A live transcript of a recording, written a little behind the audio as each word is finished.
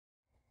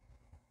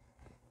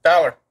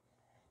Tyler.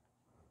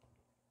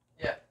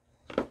 Yeah.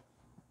 So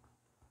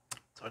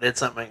I did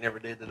something I never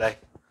did today.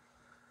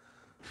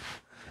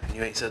 And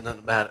you ain't said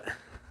nothing about it.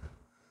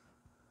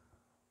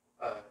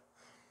 What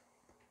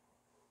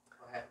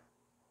happened?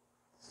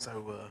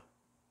 So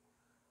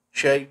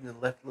shaved and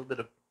left a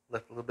little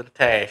bit of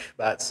tash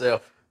by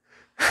itself.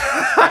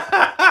 I've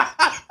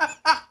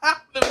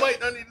been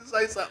waiting on you to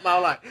say something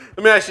all night.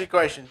 Let me ask you a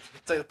question.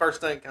 Say the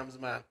first thing that comes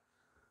to mind.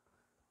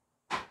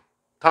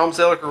 Tom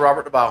Selleck or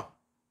Robert Duvall?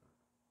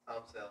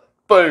 Tom Selleck.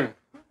 Boom.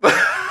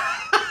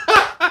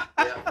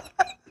 Yeah.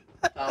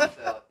 Tom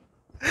Selleck.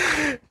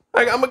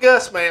 I'm a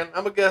Gus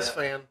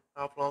fan.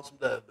 I'll flow on some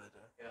dub, but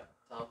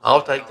Tom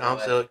I'll Selleck take all Tom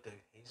the way. Selleck too.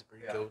 He's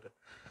pretty cool too.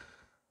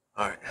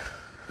 All right.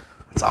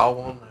 That's all I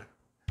want to know.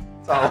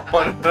 That's all I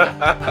want to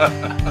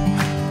know.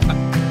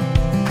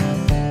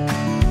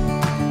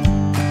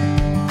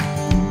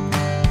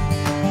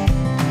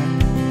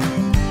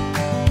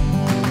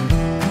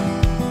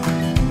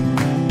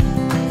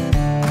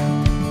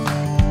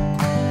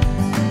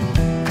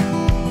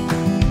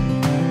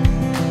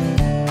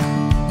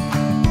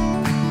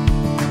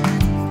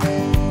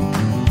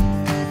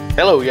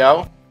 Hello,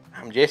 y'all.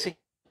 I'm Jesse.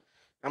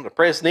 I'm the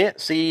president,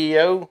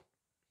 CEO,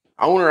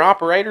 owner,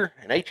 operator,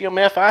 and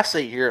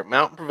HMFIC here at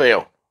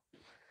MountainPrevail.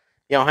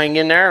 Y'all hang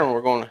in there, and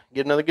we're going to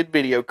get another good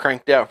video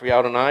cranked out for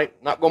y'all tonight.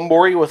 Not going to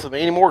bore you with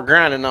any more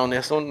grinding on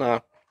this one.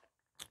 Going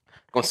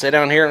to sit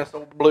down here in this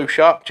old blue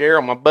shop chair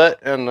on my butt,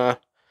 and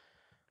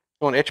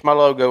going to etch my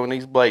logo in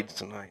these blades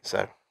tonight.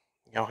 So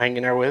y'all hang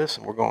in there with us,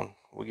 and we'll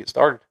get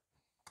started.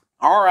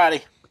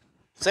 Alrighty,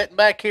 sitting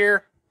back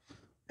here,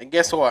 and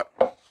guess what?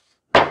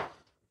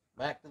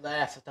 Back to the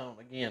acetone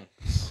again.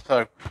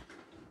 So,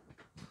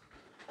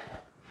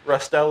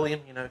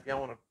 Rust-Oleum, if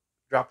y'all want to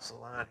drop us a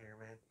line here,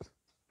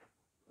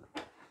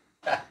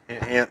 man.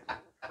 Hint, hint.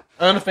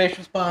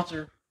 Unofficial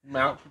sponsor,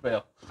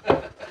 MountainPrevail.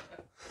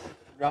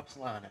 Drop us a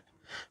line at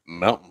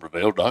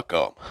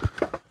MountainPrevail.com.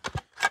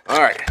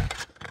 Alright.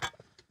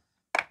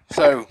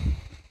 So,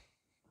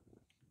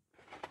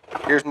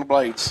 here's my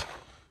blades.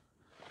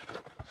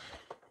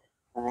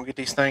 We're going to get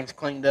these things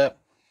cleaned up.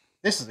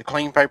 This is a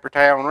clean paper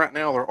towel, and right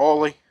now they're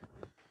oily.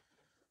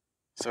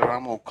 So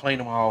I'm going to clean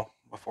them all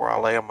before I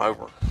lay them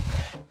over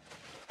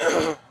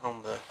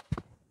on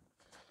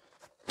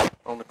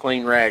the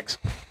clean rags.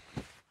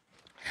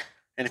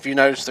 And if you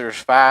notice, there's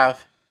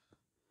 5.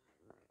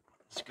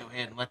 Let's go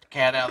ahead and let the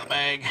cat out of the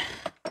bag.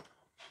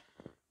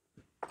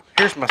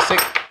 Here's my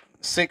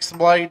sixth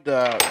blade.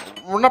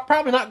 We're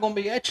probably not going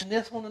to be etching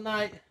this one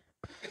tonight.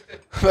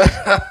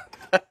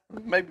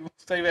 Maybe we'll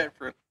save that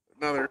for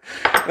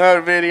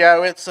another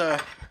video.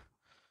 It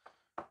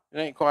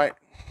ain't quite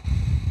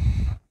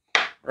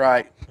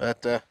right,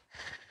 but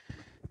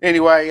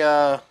anyway,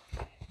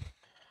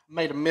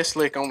 made a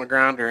mislick on the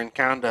grinder and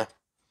kind of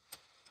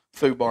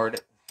foobarred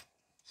it,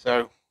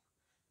 so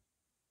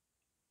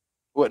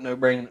wasn't no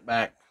bringing it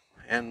back,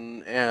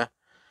 and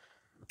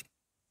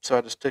so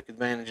I just took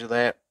advantage of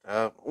that.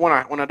 When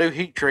I do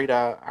heat treat,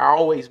 I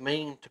always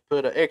mean to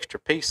put an extra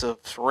piece of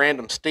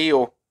random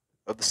steel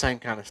of the same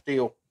kind of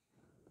steel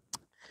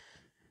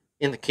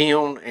in the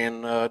kiln,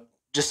 and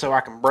just so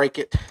I can break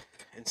it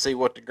and see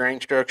what the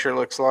grain structure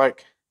looks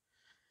like.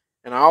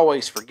 And I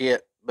always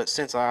forget, but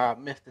since I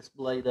messed this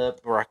blade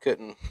up where I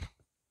couldn't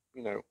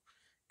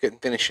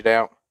finish it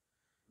out,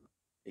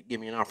 it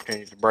gave me an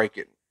opportunity to break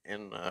it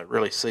and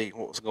really see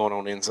what was going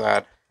on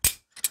inside.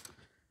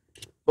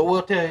 But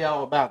we'll tell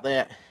y'all about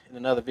that in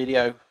another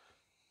video.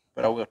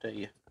 But I will tell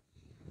you,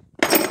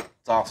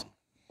 it's awesome.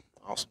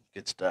 Awesome,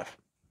 good stuff.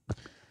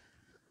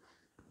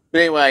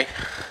 But anyway,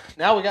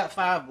 now we got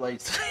 5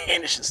 blades to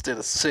finish instead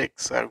of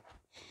 6, so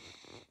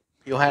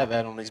you'll have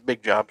that on these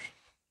big jobs.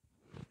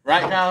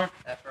 Right, Tyler?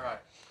 That's right.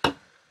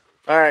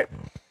 Alright,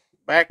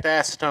 back to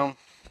acetone.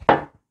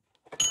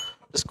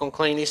 Just going to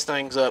clean these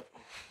things up.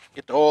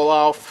 Get the oil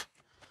off.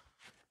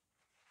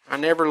 I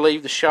never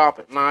leave the shop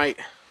at night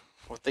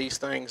with these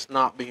things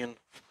not being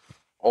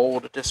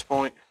oiled at this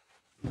point.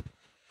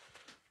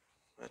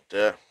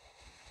 But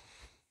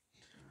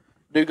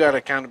do got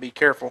to kind of be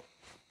careful.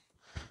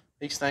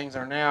 These things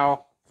are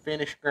now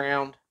finished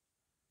ground.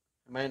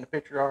 Am I in the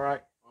picture all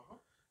right?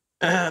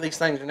 These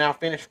things are now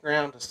finished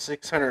ground to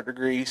 600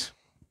 degrees.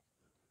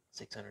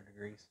 600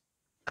 degrees.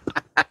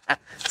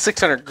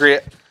 600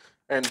 grit.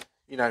 And,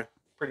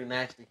 pretty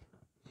nasty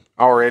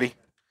already.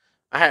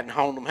 I hadn't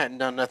honed them, hadn't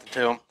done nothing to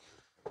them.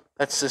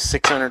 That's just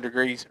 600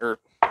 degrees, or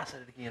I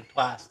said it again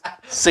twice.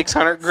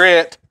 600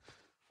 grit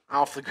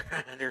off the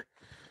grinder.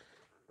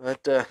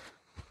 But,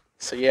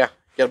 so yeah,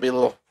 got to be a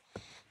little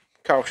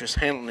cautious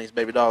handling these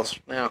baby dolls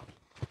now.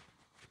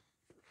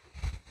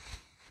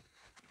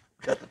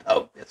 Cut the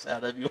dog piss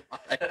out of you.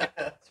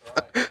 That's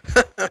right.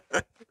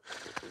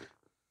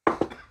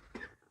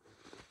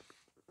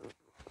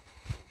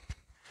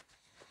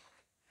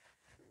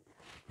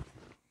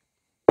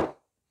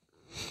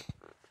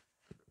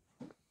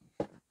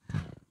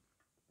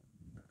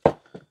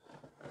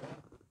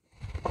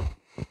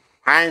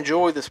 I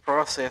enjoy this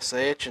process of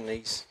etching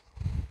these.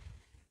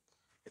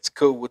 It's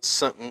cool with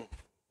something,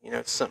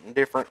 it's something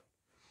different.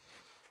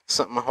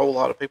 something a whole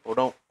lot of people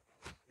don't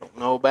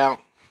know about,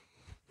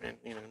 and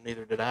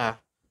neither did I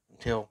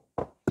until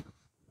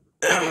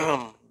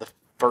the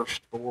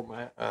first four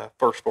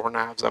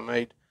knives I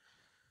made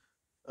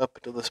up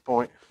until this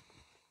point.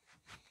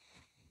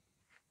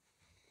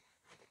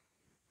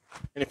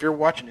 And if you're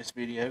watching this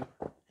video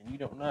and you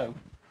don't know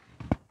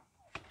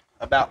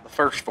about the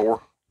first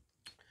four,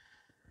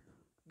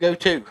 go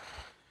to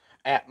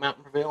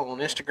 @MountainPrevail on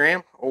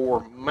Instagram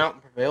or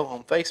MountainPrevail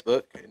on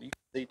Facebook, and you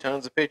can see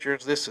tons of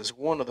pictures. This is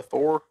one of the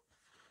four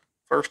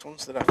first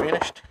ones that I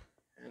finished,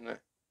 and you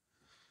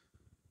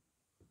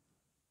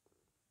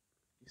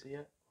see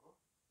it?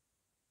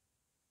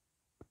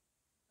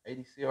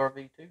 80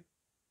 CRV2,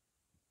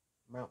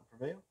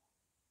 MountainPrevail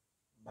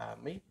by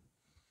me.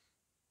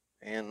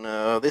 And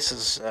this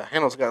is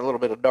handle's got a little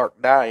bit of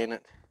dark dye in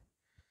it,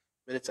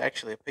 but it's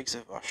actually a piece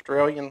of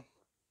Australian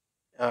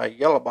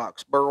yellow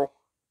box burl,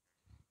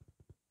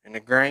 and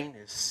the grain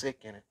is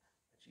sick in it.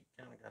 But you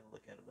kind of got to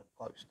look at it up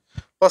close.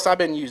 Plus, I've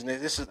been using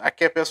it. I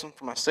kept this one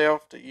for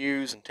myself to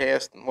use and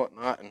test and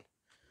whatnot, and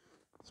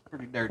it's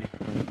pretty dirty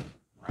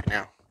right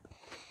now.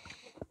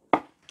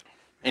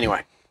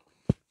 Anyway,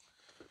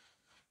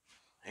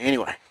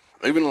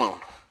 moving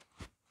along.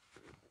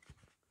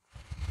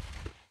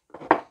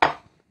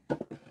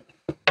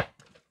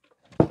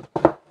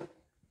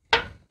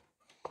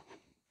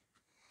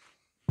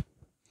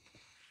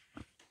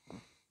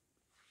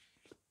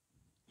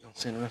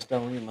 Send the rest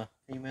of them in my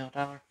email,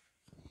 Tyler.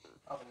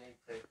 Probably need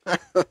to.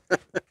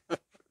 If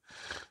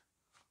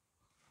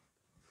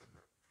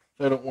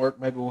that don't work,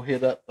 maybe we'll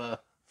hit up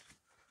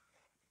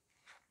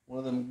one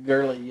of them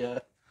girly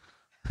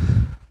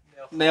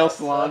nail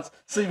salons.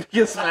 See if we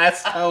get some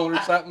acetone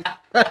or something.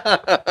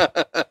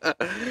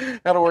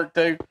 That'll work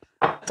too.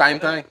 Same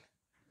thing.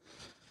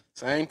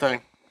 Same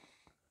thing.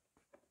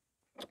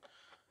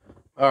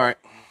 All right.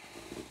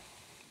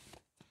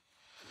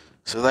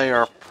 So they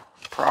are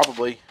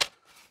probably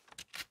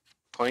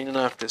clean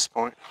enough at this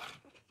point.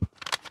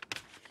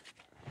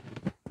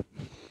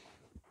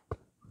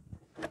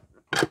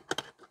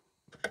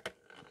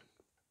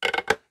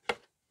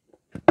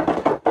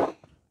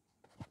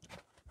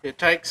 It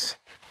takes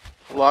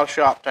a lot of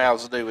shop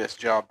towels to do this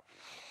job.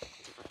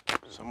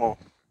 So I'm gonna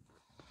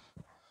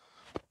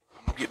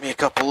get me a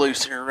couple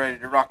loose here ready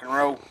to rock and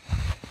roll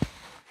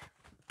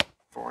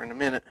for in a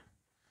minute.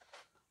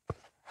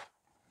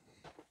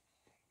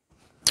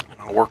 And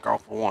I'll work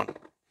off of one.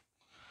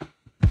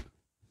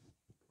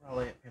 I'll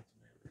lay it pencil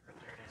down. Right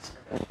there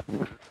it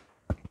is.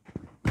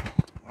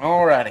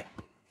 Alrighty.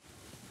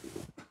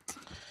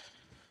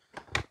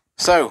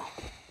 So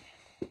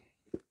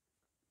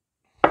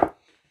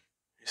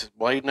this is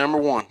blade number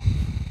 1.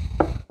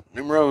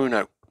 Numero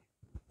uno.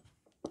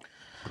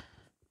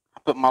 I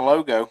put my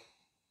logo,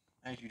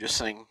 as you just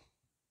seen.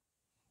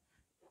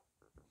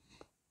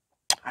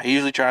 I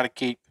usually try to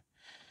keep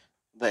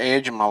the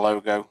edge of my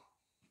logo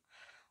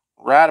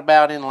right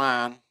about in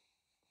line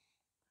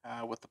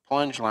with the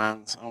plunge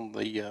lines on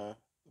the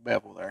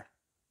bevel there.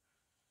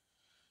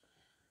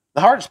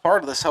 The hardest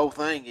part of this whole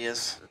thing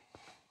is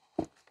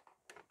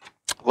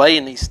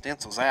laying these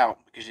stencils out,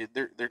 because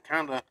they're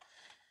kind of,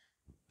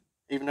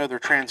 even though they're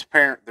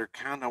transparent, they're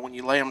kind of, when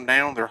you lay them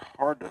down, they're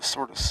hard to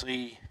sort of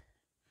see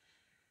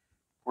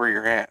where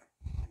you're at.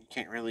 You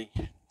can't really,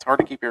 it's hard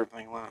to keep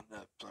everything lined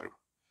up, so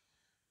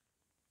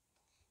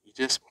you're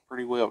just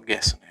pretty well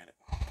guessing at it.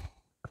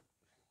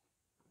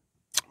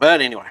 But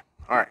anyway,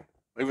 all right,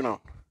 moving on.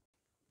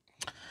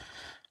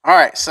 All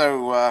right,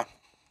 so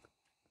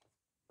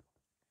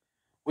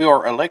we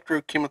are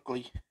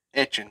electrochemically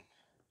etching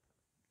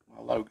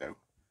my logo,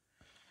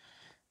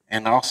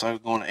 and also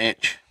going to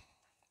etch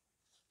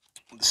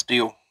the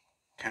steel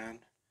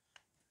type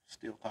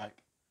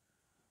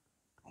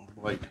on the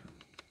blade.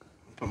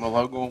 Put my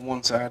logo on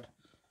one side.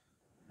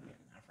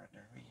 Right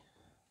there.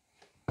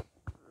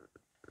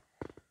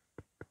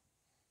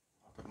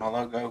 I'll put my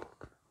logo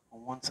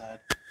on one side,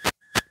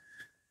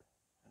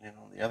 and then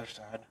on the other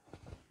side,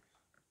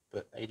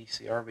 put 80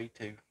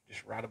 CRV2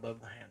 just right above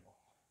the handle.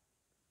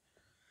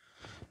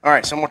 All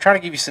right, so I'm gonna try to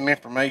give you some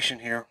information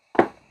here.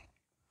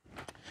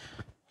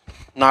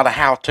 Not a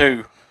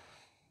how-to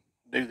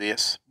do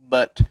this,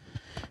 but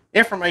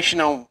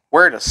information on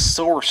where to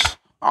source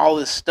all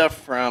this stuff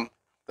from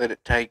that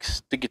it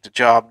takes to get the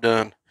job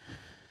done.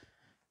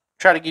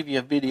 Try to give you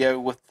a video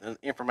with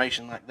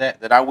information like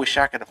that I wish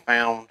I could have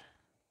found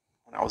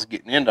when I was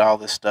getting into all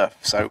this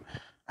stuff. So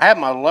I have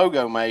my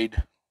logo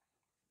made,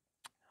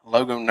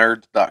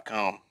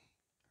 logonerds.com,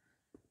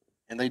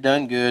 and they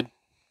done good.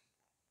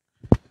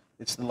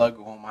 It's the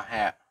logo on my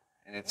hat,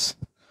 and it's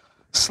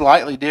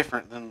slightly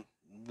different than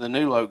the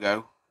new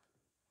logo.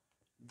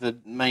 The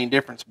main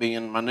difference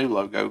being my new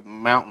logo,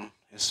 Mountain,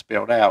 is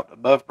spelled out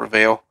above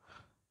Prevail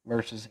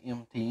versus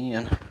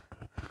MTN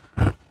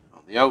on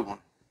the old one.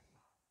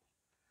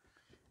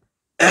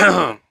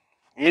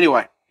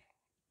 Anyway,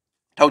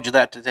 told you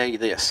that to tell you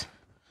this.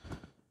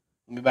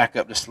 Let me back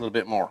up just a little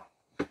bit more.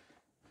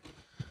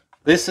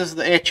 This is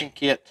the etching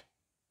kit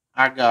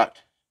I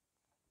got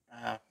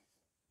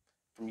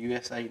from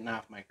USA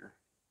Knife Maker.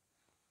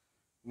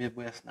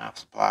 Midwest Knife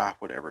Supply,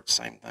 whatever, it's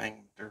the same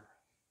thing. Their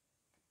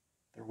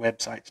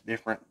website's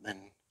different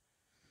than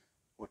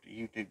what the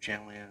YouTube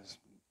channel is,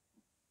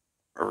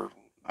 or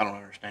I don't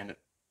understand it,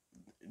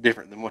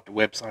 different than what the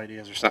website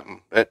is or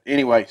something. But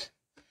anyways,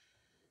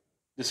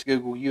 just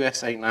Google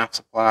USA Knife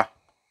Supply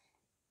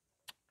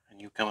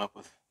and you come up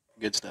with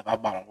good stuff. I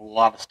bought a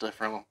lot of stuff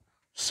from them.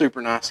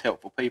 Super nice,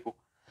 helpful people.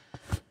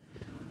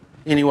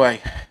 Anyway,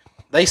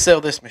 they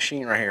sell this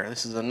machine right here.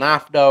 This is a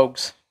Knife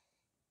Dogs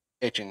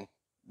etching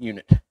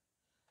unit.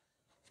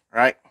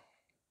 Right?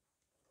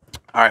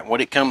 Alright,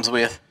 what it comes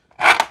with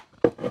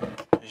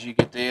is you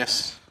get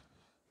this.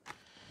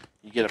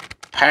 You get a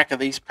pack of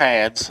these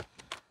pads.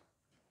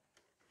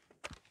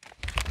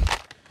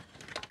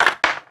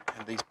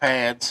 And these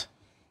pads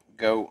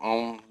go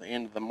on the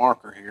end of the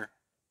marker here.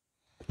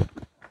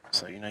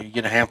 So, you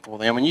get a handful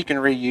of them. And you can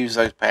reuse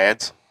those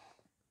pads.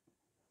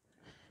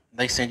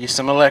 They send you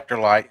some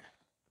electrolyte.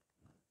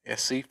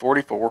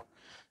 SC44.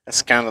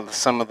 That's kind of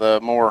some of the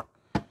more,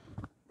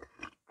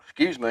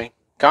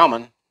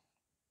 common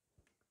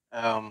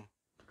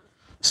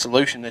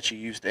solution that you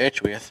use to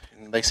etch with.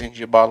 And they send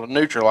you a bottle of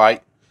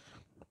Neutralite,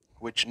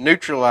 which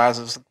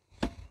neutralizes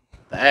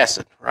the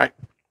acid, right?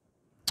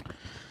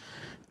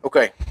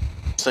 Okay,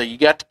 so you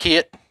got the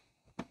kit,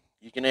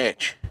 you can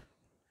etch,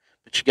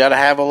 but you got to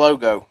have a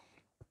logo.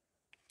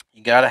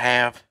 You got to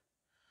have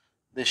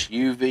this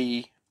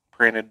UV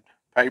printed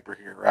paper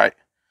here, right,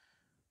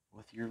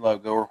 with your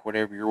logo or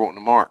whatever you're wanting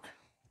to mark.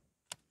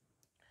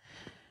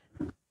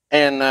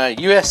 And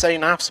USA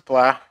Knife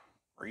Supply,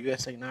 or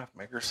USA Knife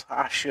Makers,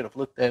 I should have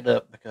looked that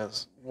up,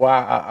 because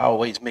why I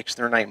always mix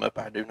their name up,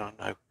 I do not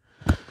know.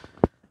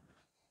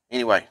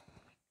 Anyway,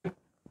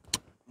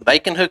 they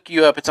can hook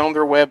you up. It's on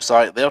their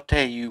website. They'll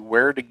tell you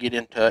where to get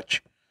in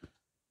touch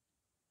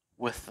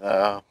with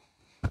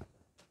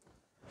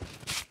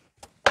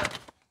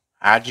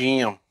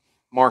IGM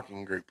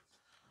Marking Group.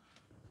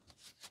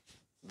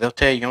 They'll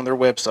tell you on their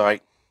website,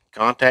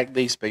 contact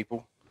these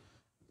people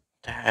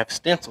to have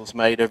stencils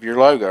made of your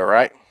logo,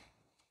 right?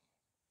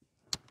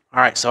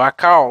 Alright, so I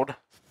called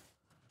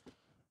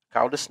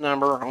this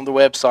number on the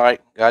website,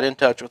 got in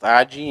touch with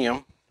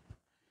IGM,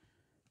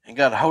 and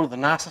got a hold of the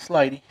nicest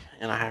lady,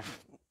 and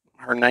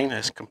her name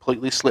has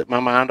completely slipped my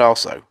mind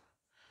also.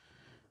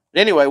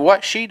 But anyway,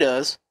 what she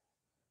does,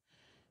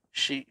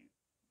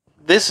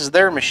 this is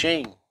their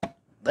machine.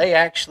 They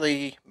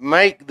actually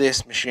make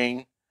this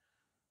machine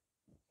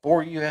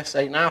for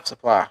USA Knife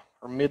Supply,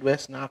 or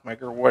Midwest Knife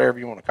Maker, or whatever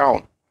you want to call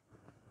them.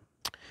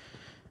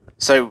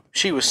 So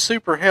she was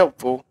super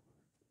helpful,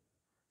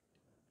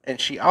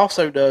 and she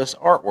also does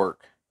artwork.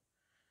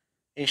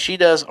 And she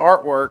does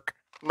artwork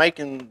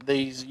making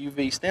these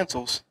UV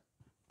stencils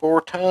for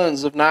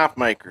tons of knife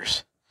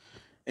makers.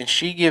 And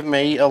she gave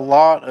me a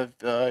lot of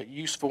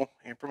useful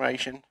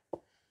information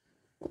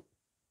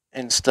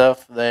and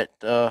stuff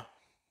that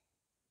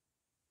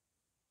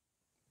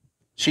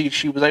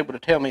she was able to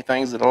tell me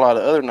things that a lot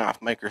of other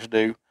knife makers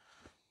do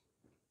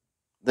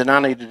that I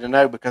needed to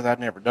know, because I'd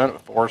never done it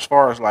before, as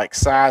far as like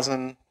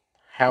sizing,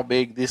 how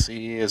big this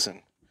is,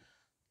 and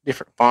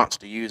different fonts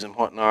to use and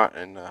whatnot.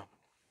 And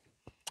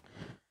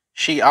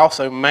she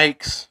also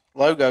makes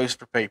logos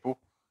for people.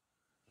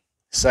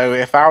 So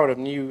if I would have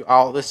knew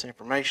all this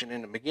information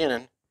in the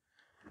beginning,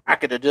 I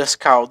could have just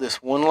called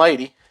this one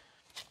lady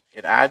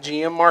at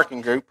IGM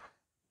Marking Group.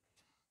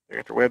 They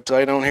got their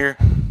website on here,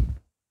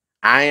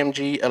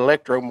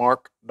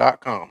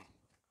 imgelectromark.com.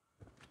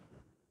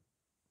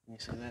 Can you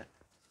see that?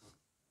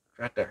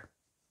 Right there.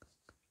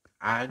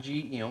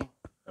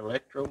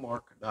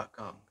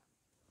 IGMelectromark.com.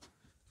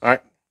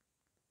 Alright.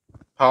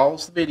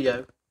 Pause the video.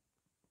 Right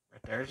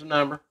there's the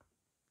number.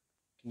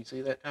 Can you see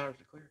that, Tyler? Is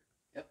it clear?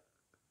 Yep.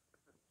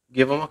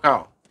 Give them a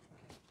call.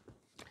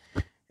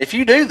 If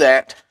you do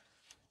that,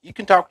 you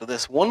can talk to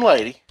this one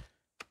lady.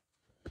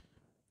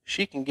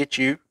 She can get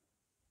you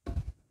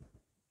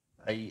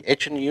a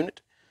etching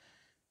unit.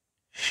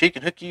 She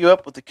can hook you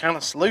up with the kind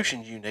of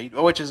solutions you need,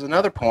 which is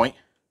another point.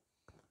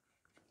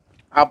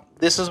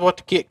 This is what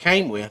the kit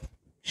came with.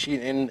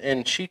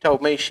 She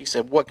told me, she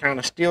said, what kind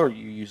of steel are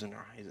you using?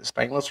 Is it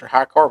stainless or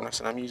high carbon? I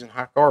said, I'm using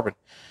high carbon.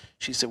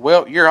 She said,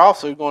 well, you're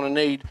also going to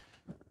need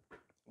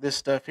this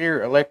stuff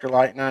here,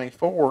 Electrolyte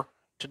 94,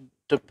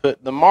 to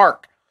put the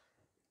mark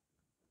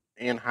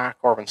in high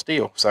carbon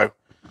steel. So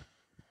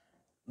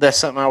that's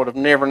something I would have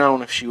never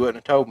known if she wouldn't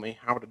have told me.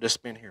 I would have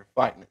just been here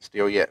fighting it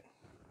still yet.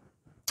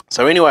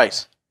 So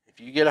anyways, if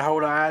you get a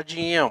hold of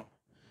IGM,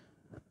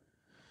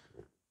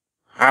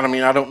 I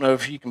don't know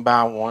if you can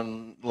buy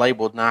one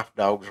labeled Knife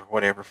Dogs or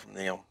whatever from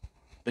them.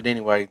 But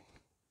anyway,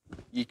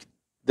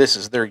 this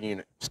is their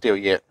unit still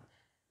yet.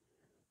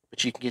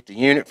 But you can get the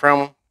unit from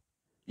them.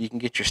 You can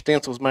get your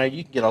stencils made.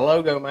 You can get a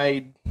logo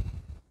made.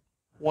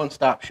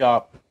 One-stop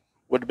shop.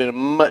 Would have been a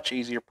much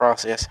easier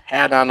process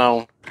had I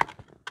known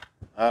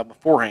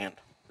beforehand.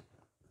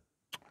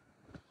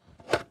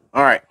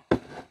 All right.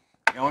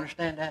 Y'all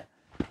understand that?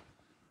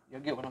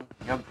 Y'all get what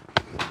y'all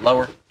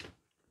lower?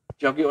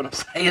 Y'all get what I'm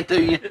saying to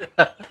you?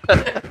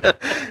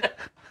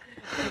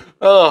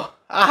 Oh,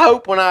 I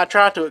hope when I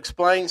try to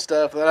explain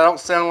stuff that I don't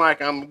sound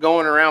like I'm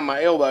going around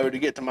my elbow to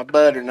get to my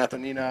butt or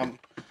nothing. You know,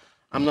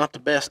 I'm not the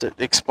best at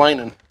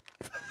explaining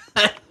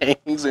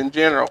things in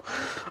general.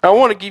 I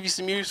want to give you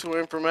some useful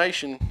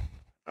information.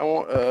 I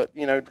want,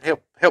 you know, to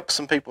help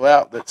some people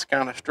out that's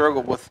kind of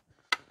struggle with,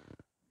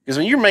 because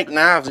when you make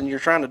knives and you're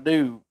trying to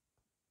do,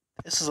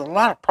 this is a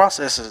lot of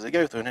processes to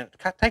go through, and it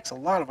takes a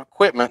lot of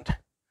equipment,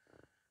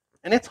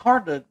 and it's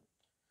hard to.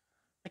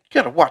 You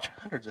got to watch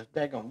hundreds of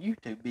daggone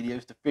YouTube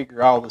videos to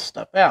figure all this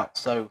stuff out.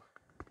 So,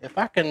 if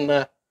I can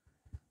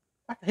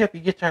help you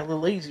get there a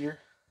little easier,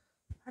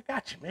 I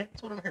got you, man.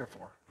 That's what I'm here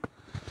for.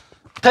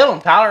 Tell them,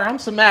 Tyler, I'm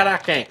so mad I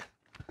can't.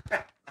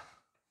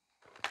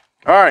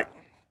 All right.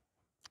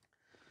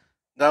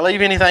 Did I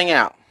leave anything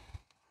out?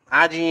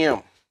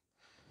 IGM.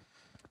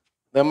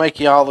 They'll make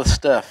you all this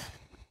stuff.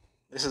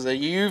 This is a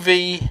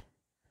UV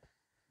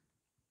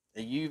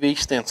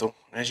stencil.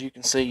 As you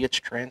can see, it's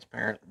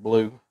transparent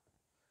blue.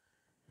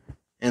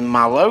 And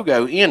my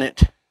logo in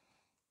it.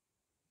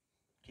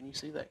 Can you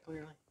see that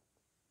clearly?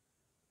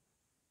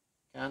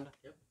 Kinda.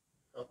 Yep.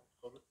 Oh,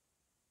 hold it.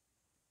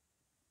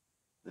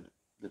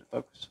 Did it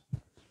focus?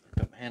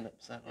 Put my hand up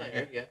beside my Yeah,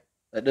 head. yeah.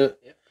 That do it?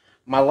 Yep.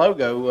 My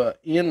logo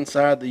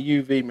inside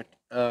the UV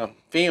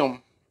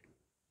film,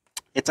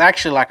 it's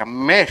actually like a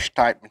mesh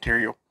type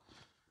material.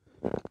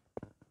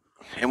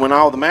 And when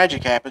all the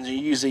magic happens, you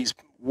use these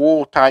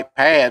wool type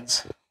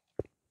pads,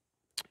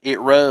 it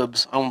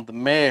rubs on the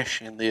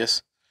mesh in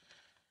this,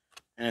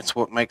 and it's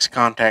what makes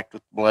contact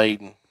with the blade.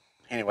 And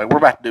anyway, we're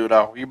about to do it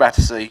all. You're about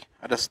to see.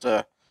 I just,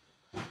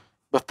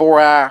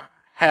 before I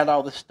had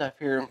all this stuff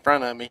here in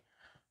front of me,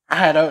 I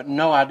had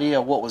no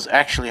idea what was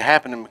actually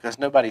happening because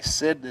nobody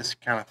said this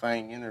kind of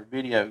thing in their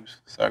videos.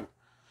 So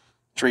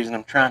that's the reason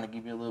I'm trying to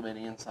give you a little bit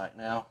of insight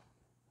now.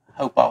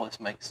 Hope all this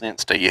makes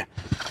sense to you.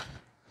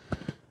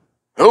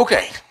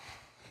 Okay,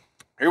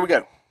 here we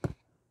go.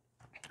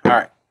 All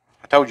right,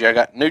 I told you I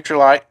got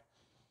Neutralite.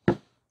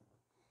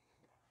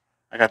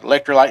 I got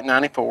Electrolyte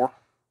 94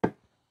 and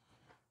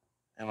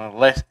an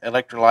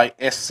Electrolyte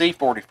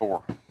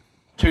SC44.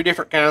 Two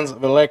different kinds of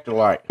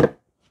electrolyte.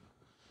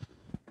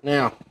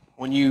 Now,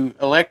 when you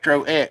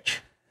electro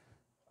etch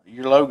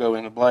your logo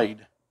in the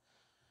blade,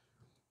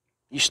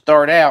 you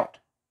start out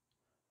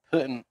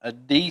putting a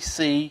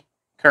DC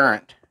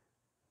current,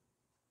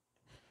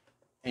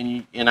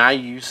 and I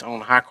use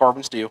on high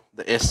carbon steel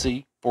the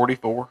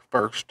SC44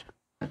 first,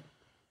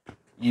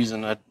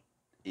 using a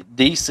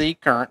DC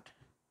current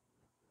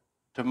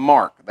to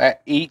mark.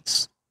 That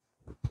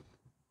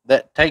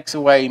takes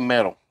away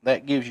metal.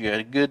 That gives you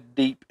a good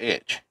deep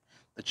etch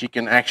that you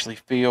can actually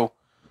feel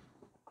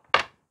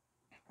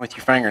with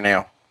your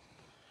fingernail.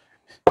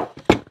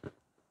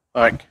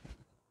 Like,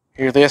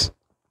 hear this?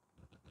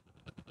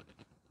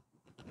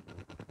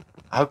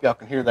 I hope y'all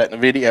can hear that in the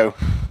video.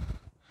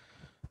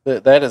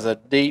 That is a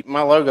deep,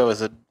 my logo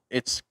is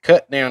it's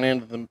cut down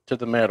into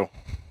the metal.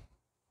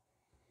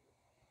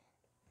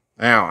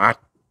 Now, I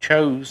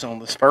chose on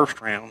this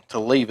first round to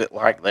leave it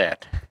like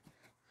that.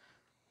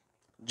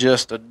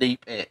 Just a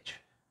deep etch.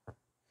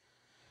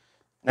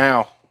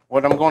 Now,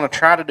 what I'm going to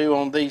try to do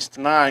on these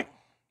tonight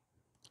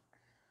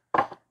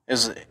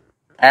is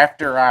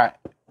after I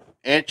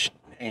etch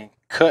and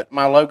cut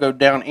my logo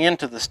down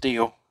into the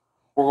steel,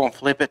 we're going to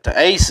flip it to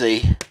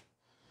AC.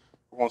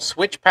 We're going to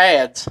switch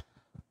pads,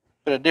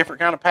 put a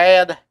different kind of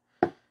pad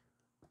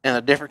and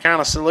a different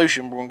kind of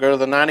solution. We're going to go to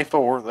the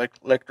 94, the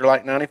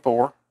Electrolyte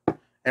 94,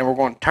 and we're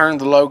going to turn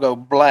the logo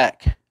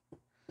black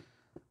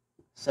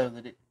so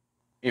that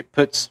it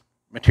puts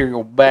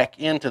material back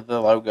into the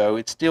logo.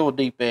 It's still a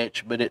deep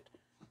etch, but it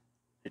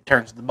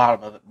turns the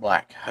bottom of it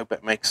black. I hope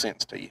that makes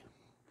sense to you.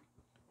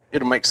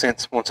 It'll make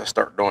sense once I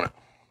start doing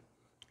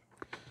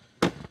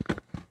it.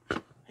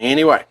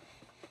 Anyway,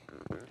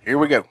 here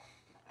we go.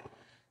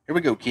 Here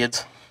we go,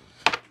 kids.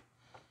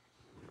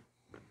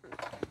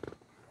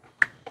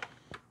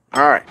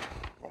 All right,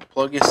 I'm gonna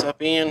plug this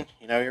up in.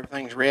 You know,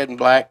 everything's red and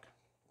black.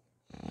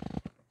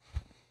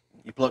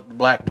 You plug the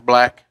black to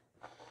black.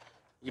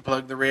 You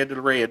plug the red to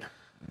the red.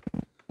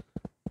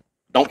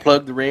 Don't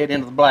plug the red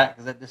into the black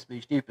because that'd just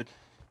be stupid.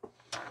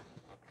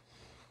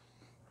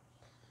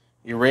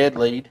 Your red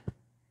lead,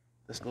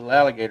 this little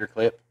alligator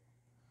clip,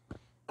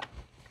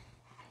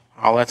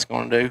 all that's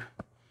going to do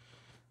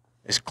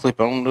is clip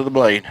onto the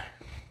blade.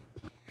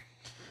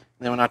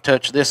 Then when I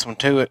touch this one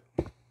to it,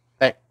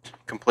 that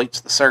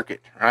completes the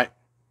circuit, right?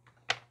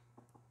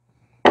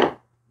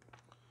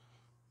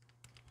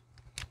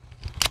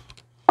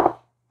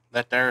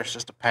 That there is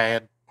just a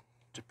pad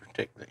to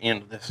protect the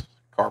end of this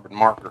carbon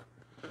marker.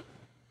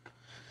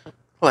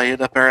 Lay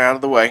it up there out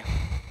of the way.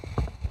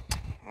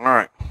 All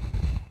right.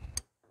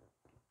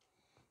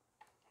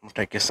 I'm going to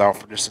take this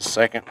off for just a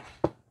second.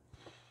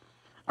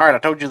 All right, I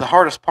told you the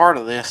hardest part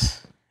of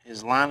this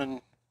is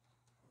lining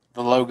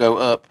the logo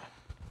up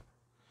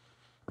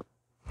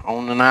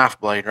on the knife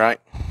blade,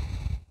 right?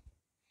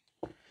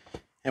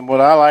 And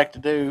what I like to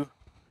do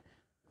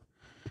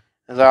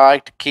is I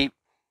like to keep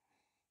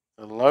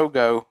the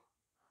logo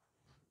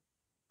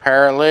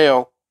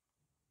parallel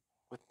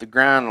with the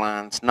grind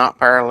lines not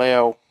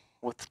parallel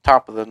with the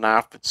top of the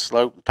knife. It's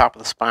sloped, the top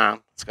of the spine.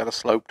 It's got a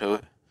slope to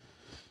it.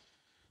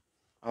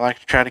 I like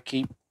to try to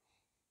keep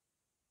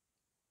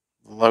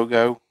the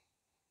logo,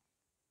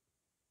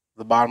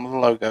 the bottom of the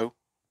logo,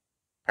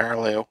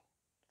 parallel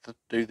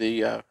to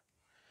the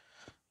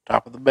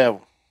top of the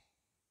bevel.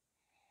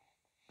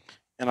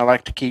 And I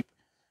like to keep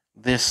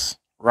this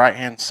right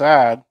hand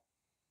side,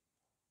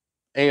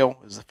 L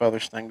is the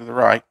furthest thing to the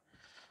right.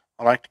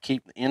 I like to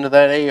keep the end of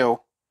that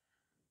L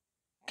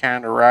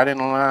kind of right in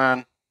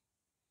line,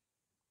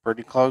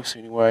 pretty close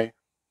anyway,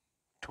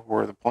 to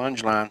where the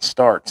plunge line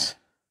starts.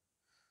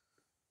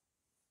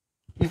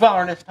 You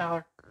following this,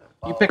 Tyler?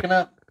 You picking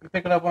up? You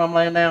picking up what I'm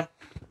laying down?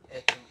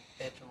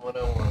 Etching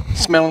 101.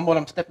 Smelling what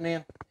I'm stepping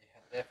in? Yeah,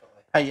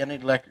 definitely. Hey, I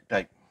need electric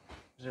tape.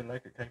 Is there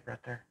electric tape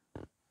right there?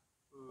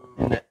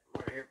 In that?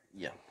 Right here.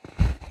 Yeah.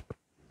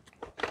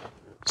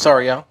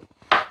 Sorry, y'all.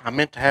 I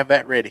meant to have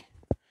that ready.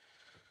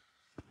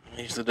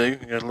 I used to do.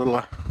 I got a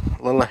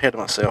little ahead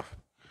of myself.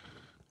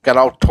 Got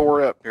all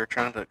tore up here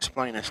trying to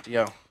explain this to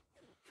y'all.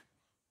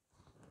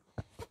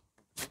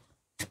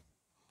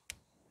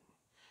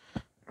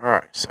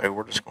 Alright, so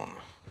we're just going to...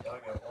 Y'all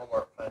go to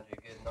Walmart and find you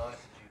a good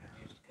knife that you can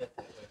use to cut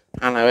that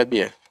with. I know, that'd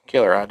be a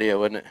killer idea,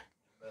 wouldn't it?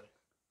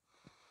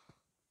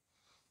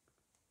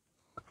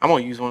 I'm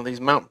going to use one of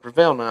these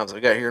MountainPrevail knives I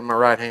got here in my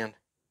right hand.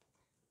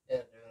 Yeah,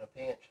 doing a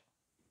pinch.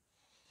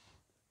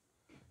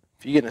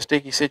 If you get in a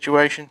sticky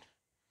situation,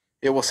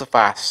 it will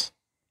suffice.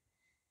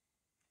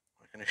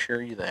 I can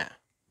assure you that.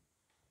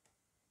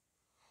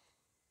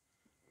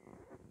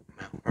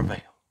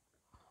 MountainPrevail.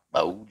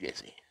 Bo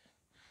Jesse.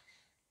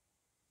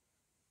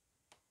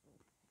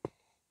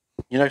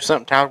 You know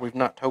something, Tyler, we've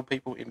not told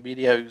people in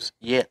videos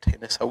yet in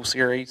this whole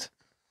series?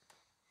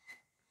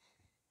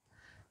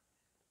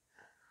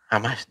 How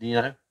much do you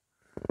know?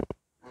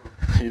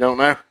 You don't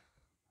know?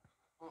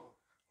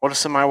 What if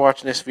somebody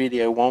watching this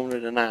video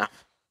wanted a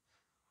knife?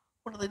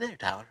 What do they do,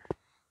 Tyler?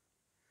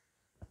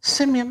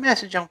 Send me a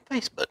message on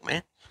Facebook,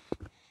 man.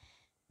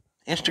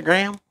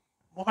 Instagram,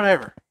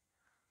 whatever.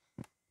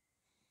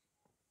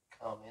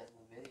 Comment in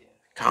the video.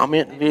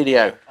 Comment in the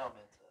video.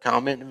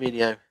 Comment in the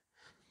video.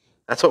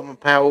 That's what my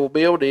pal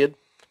Bill did.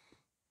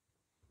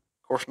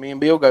 Of course, me and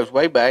Bill goes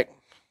way back.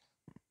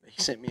 He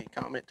sent me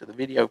a comment to the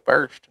video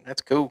first, and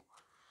that's cool.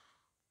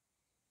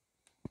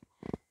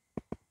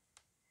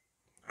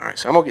 Alright,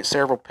 so I'm going to get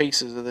several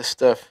pieces of this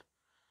stuff.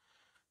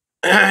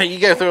 You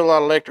go through a lot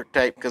of electric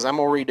tape because I'm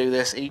going to redo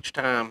this each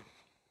time.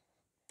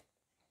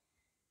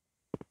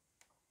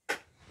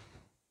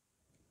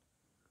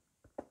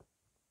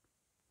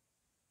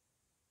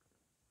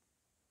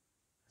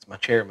 It's my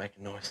chair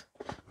making noise.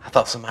 I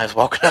thought somebody was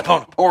walking up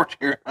on the porch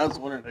here. I was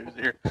wondering who's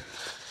here.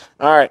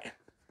 Alright.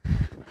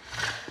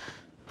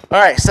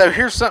 Alright, so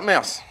here's something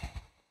else.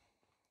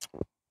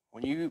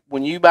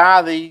 When you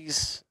buy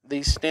these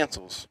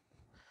stencils,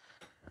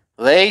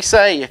 they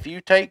say if you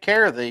take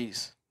care of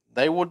these,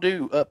 they will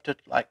do up to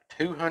like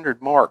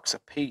 200 marks a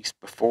piece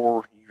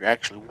before you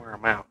actually wear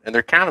them out. And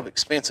they're kind of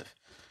expensive.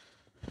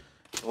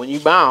 When you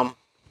buy them,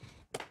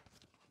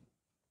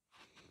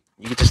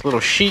 you get this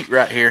little sheet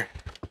right here.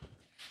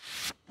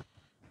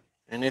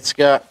 And it's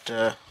got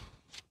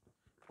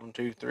 1,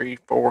 2, 3,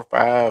 4,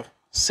 5,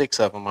 6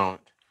 of them on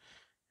it.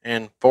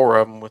 And 4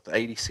 of them with the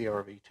 80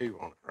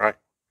 CRV2 on it, right?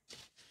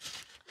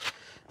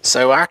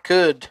 So I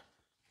could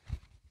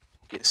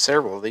get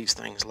several of these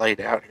things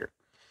laid out here.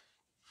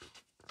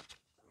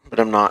 But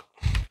I'm not.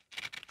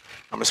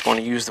 I'm just going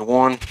to use the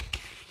one.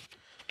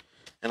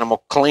 And I'm going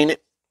to clean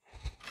it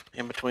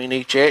in between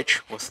each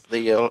etch with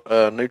the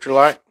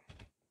Neutralite.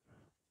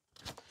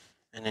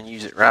 And then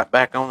use it right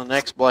back on the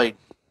next blade.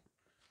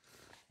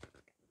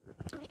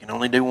 You can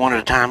only do one at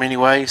a time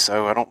anyway,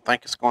 so I don't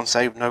think it's going to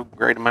save no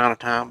great amount of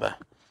time by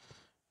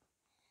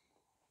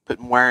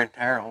putting wear and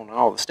tear on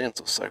all the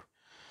stencils. So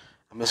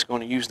I'm just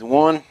going to use the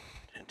one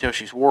until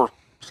she's wore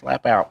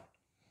slap out.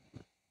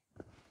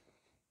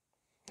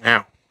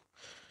 Now,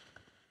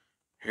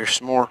 here's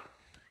some more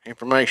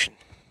information.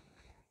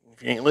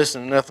 If you ain't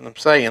listening to nothing I'm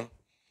saying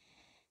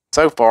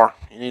so far,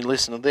 you need to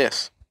listen to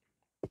this.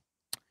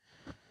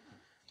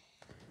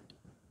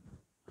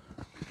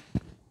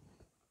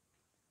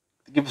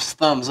 Give us a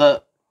thumbs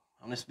up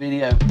on this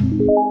video.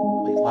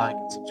 Please like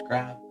and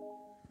subscribe.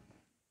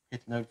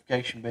 Hit the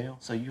notification bell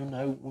so you'll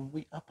know when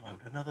we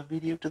upload another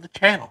video to the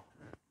channel.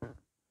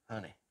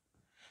 Honey.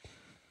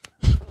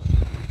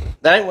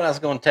 That ain't what I was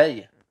going to tell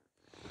you.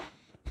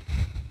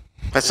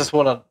 That's just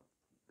what I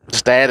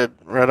just added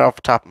right off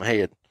the top of my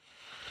head.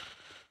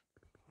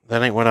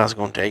 That ain't what I was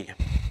going to tell you.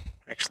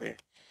 Actually,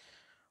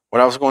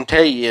 what I was going to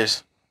tell you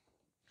is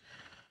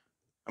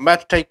I'm about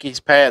to take these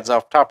pads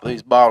off the top of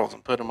these bottles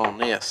and put them on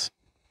this.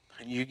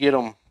 You get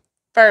them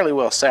fairly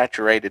well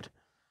saturated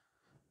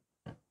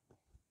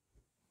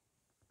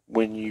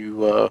when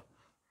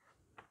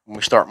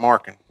we start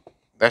marking.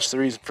 That's the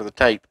reason for the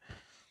tape.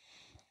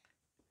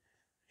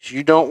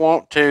 You don't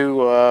want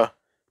to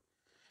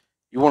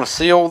you want to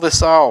seal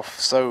this off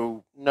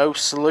so no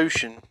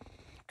solution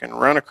can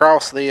run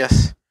across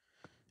this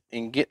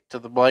and get to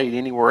the blade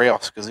anywhere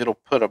else, because it'll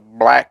put a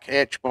black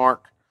etch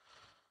mark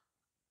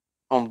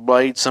on the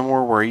blade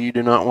somewhere where you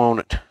do not want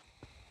it.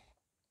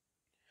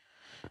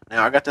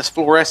 Now I got this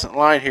fluorescent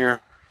light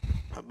here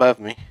above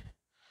me,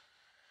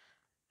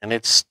 and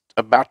it's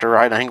about the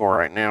right angle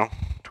right now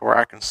to where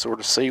I can sort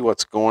of see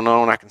what's going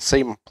on. I can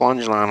see my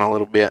plunge line a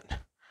little bit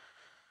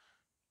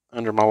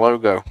under my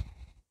logo.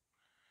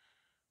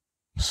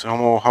 So I'm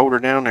going to hold her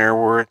down there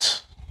where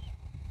it's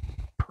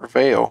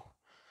Prevail.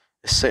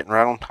 It's sitting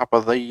right on top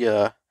of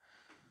the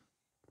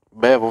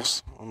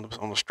bevels,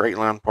 on the straight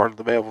line part of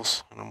the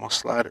bevels. And I'm going to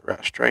slide it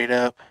right straight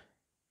up.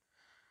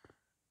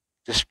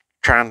 Just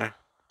trying to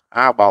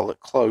eyeball it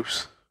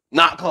close.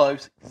 Not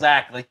close.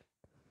 Exactly.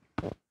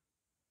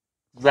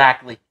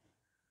 Exactly.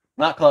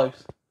 Not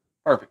close.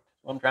 Perfect.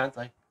 That's what I'm trying to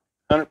say.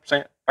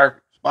 100%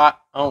 perfect.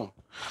 Spot on.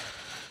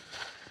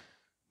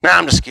 Now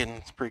I'm just kidding.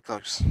 It's pretty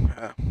close.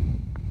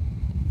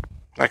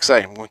 Like I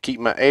say, I'm going to keep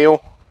my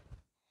L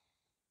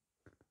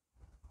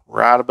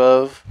right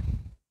above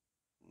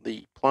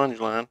the plunge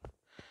line.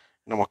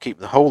 And I'm going to keep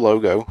the whole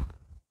logo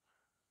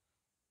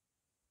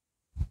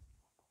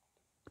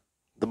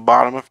the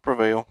bottom of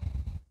Prevail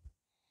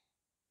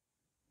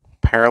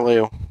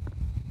parallel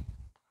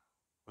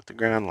with the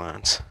ground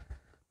lines.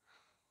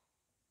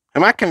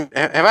 Have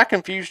I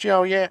confused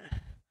y'all yet?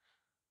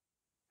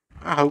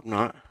 I hope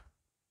not.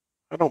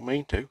 I don't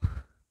mean to.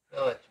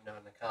 They'll let you know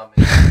in the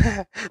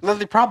comments. Well,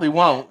 they probably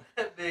won't,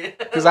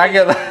 because I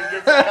get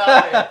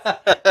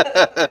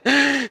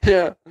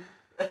yeah.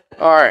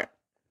 All right.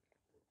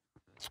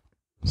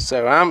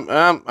 So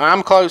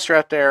I'm close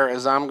right there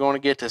as I'm going to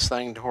get this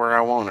thing to where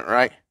I want it.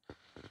 Right.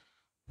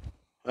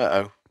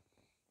 Uh-oh.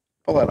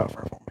 Pull that off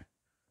for me.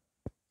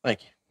 Thank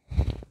you.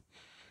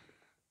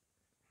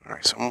 All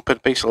right. So I'm gonna put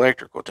a piece of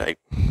electrical tape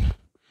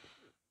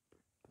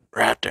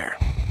right there,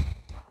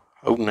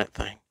 holding that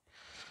thing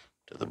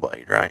to the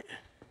blade. Right.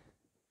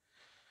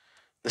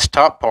 This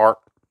top part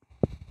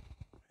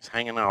is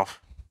hanging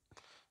off,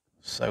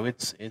 so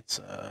it's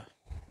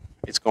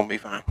gonna be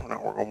fine. We're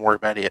gonna worry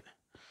about it.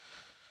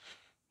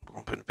 We're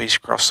gonna put a piece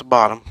across the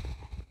bottom.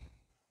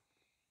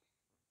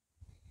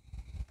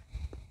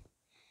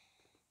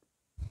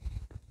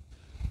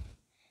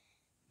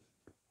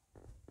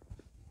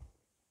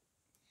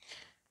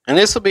 And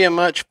this will be a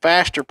much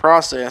faster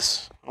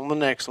process on the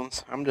next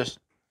ones. I'm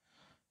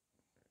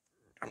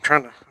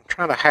trying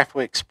to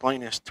halfway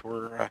explain this to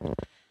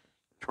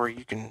where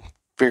you can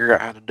figure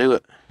out how to do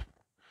it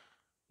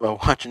while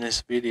watching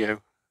this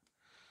video.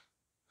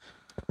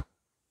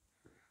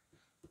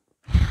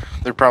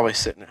 They're probably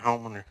sitting at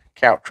home on their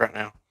couch right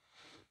now,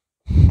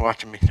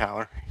 watching me,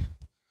 Tyler,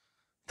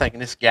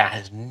 thinking this guy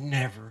has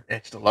never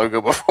etched a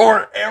logo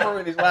before, ever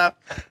in his life.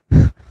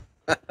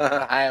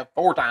 I have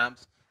 4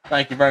 times.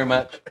 Thank you very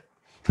much.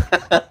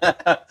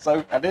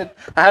 So I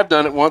have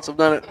done it once. I've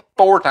done it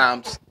 4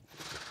 times.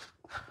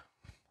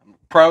 I'm a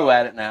pro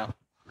at it now.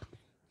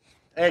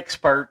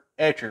 Expert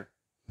etcher.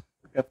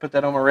 Got to put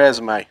that on my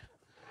resume.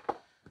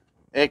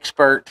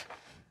 Expert.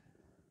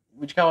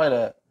 Would you call it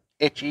a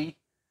etchy?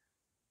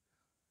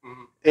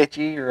 Mm-hmm.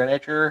 Etchy or an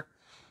etcher?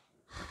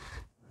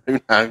 Who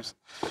knows?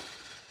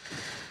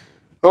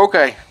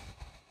 Okay.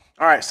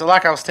 All right. So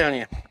like I was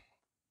telling you,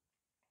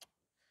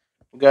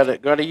 we got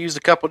to use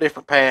a couple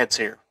different pads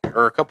here,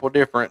 or a couple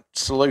different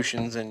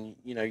solutions, and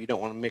you don't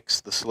want to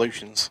mix the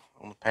solutions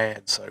on the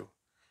pad, so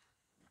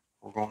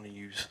we're going to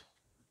use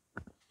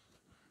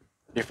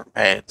different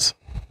pads.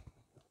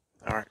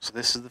 All right, so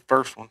this is the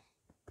first one.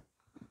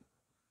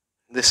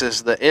 This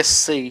is the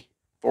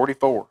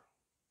SC44.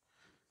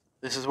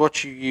 This is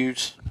what you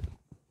use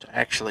to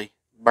actually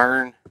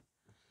burn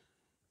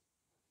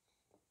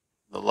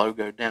the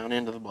logo down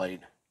into the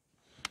blade.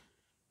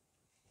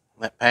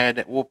 That pad,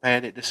 that wool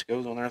pad, it just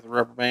goes on there with the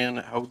rubber band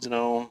that holds it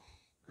on.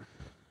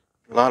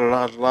 La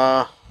la la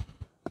la.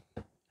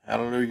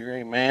 Hallelujah,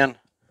 amen.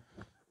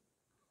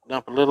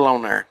 Dump a little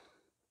on there.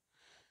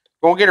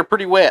 Gonna get her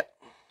pretty wet.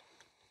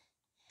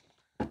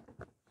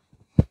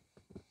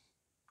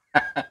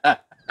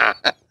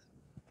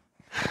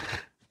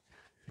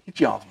 Get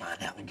you off mine,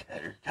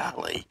 alligator.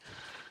 Golly.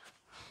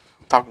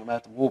 I'm talking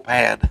about the wool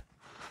pad.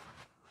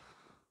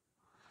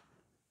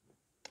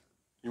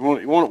 You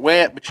want it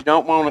wet, but you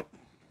don't want it.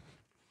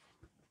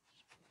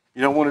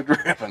 You don't want it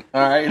dripping,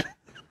 all right?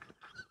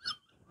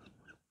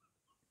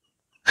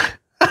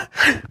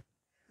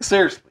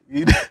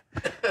 Seriously.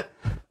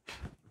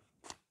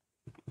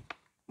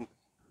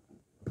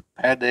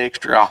 Pad the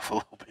extra off a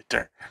little bit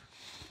there.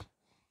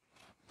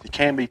 It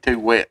can be too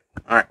wet.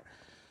 All right.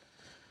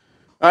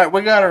 All right,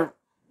 we got her.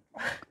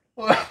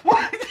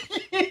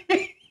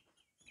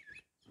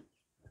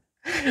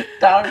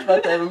 Tyler's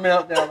about to have a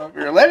meltdown over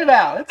here. Let it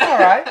out. It's all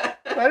right.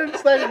 Let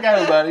it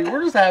go, buddy.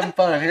 We're just having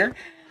fun here.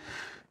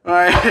 All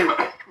right.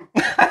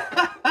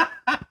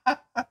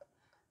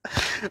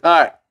 All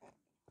right.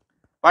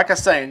 Like I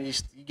was saying,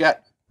 you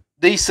got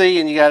DC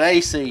and you got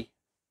AC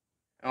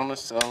on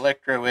this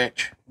electro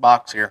etch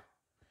box here.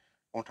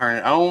 We'll turn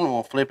it on and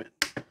we'll flip it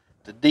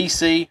to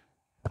DC.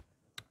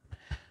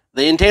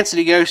 The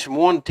intensity goes from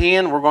 1 to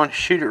 10. We're going to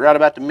shoot it right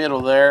about the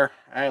middle there,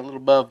 a little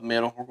above the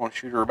middle. We're going to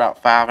shoot her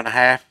about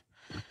 5.5.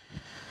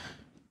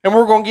 And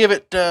we're going to give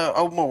it,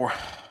 more.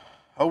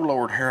 Oh,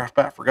 Lord, here, I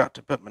about forgot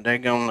to put my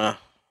daggone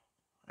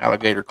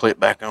alligator clip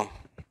back on.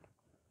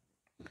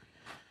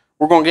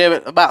 We're going to give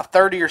it about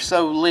 30 or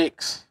so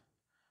licks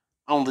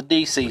on the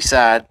DC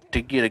side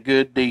to get a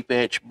good deep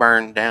etch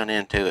burn down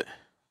into it.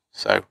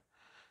 So,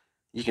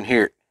 you can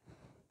hear it.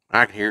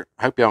 I can hear it.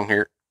 I hope y'all can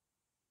hear it.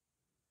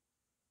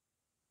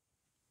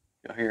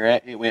 Y'all hear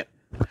that? It went,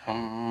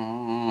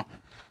 Can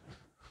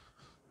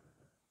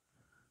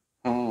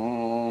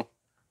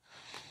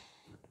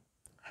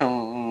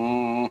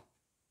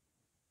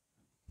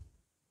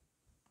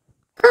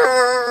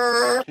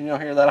y'all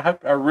hear that?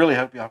 I really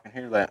hope y'all can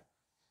hear that.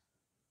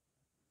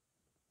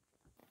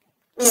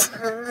 Is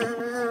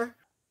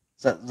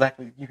that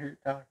exactly, you hear it,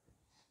 Tyler?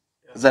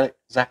 Yeah. Is that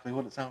exactly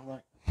what it sounds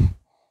like?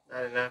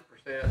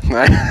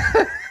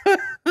 99%.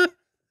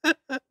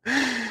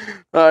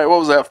 All right, what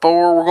was that?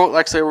 4. We're going,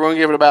 like I said, we're going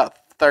to give it about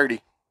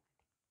 30.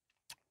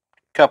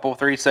 Couple,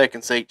 3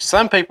 seconds each.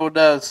 Some people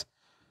does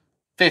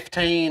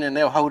 15 and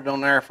they'll hold it on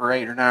there for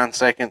 8 or 9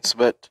 seconds,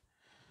 but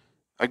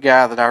a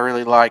guy that I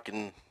really like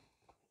and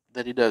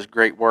that he does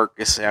great work,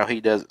 this is how he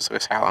does it, so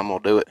it's how I'm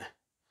going to do it.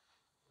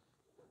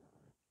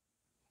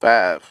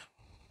 5,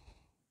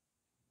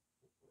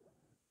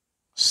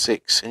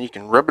 6, and you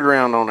can rub it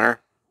around on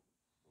there.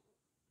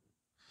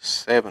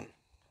 7,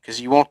 because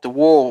you want the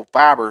wool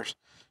fibers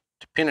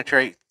to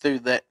penetrate through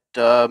that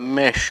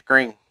mesh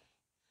screen.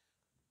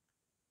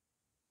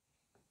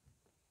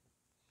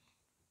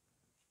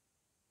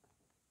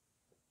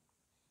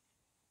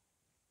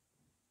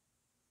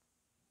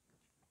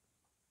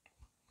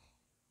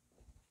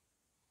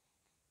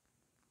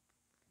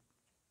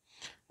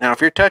 Now,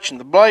 if you're touching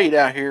the blade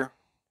out here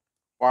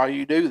while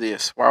you do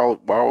this, while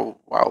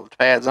the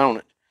pad's on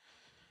it,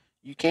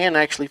 you can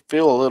actually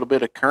feel a little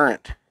bit of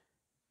current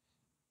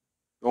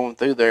going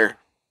through there.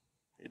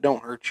 It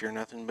don't hurt you or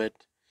nothing, but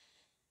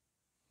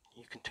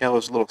you can tell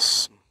there's a little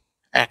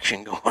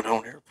action going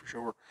on there for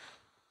sure.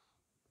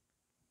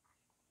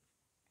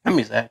 How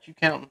many is that? You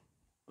counting?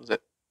 Was that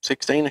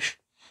 16-ish?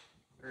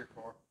 3 or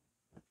 4.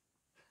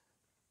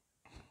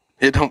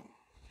 It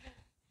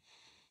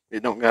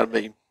don't gotta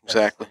be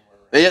exactly.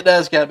 It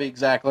does gotta be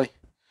exactly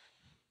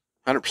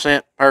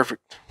 100%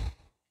 perfect.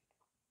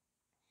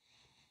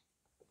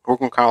 We're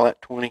gonna call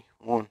that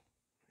 21,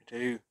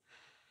 22,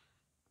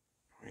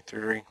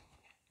 23,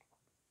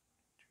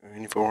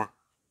 24,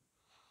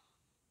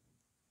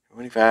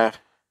 25,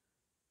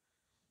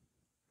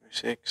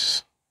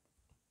 26,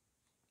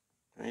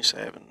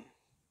 27,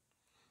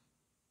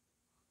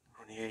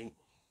 28,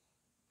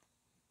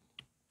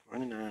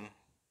 29,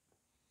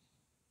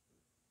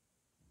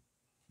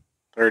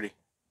 30,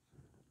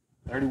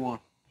 31. All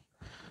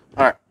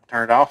right,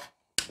 turn it off.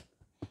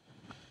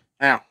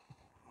 Now,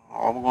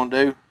 all we're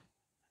gonna do,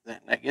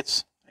 that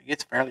gets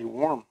fairly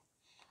warm.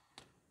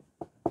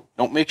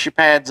 Don't mix your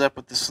pads up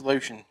with the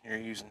solution you're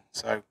using.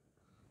 So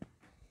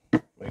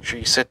make sure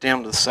you set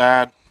them to the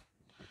side.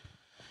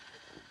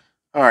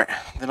 All right,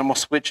 then I'm gonna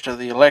switch to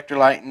the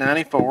Electrolyte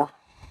 94.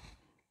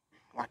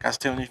 Like I was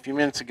telling you a few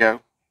minutes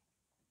ago,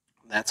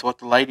 that's what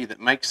the lady that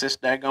makes this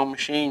daggone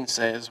machine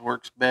says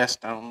works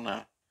best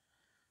on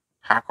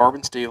high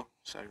carbon steel.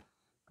 So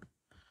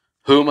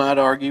who am I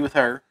to argue with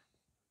her,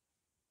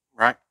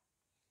 right?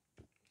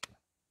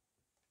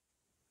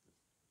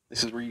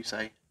 This is where you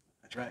say,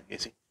 that's right,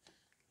 Jesse.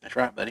 That's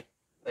right, buddy.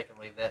 They can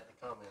leave that in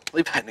the comments.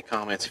 Leave that in the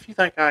comments. If you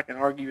think I can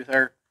argue with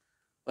her,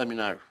 let me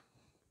know.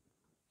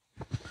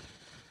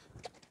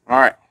 All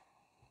right.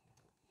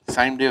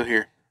 Same deal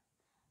here.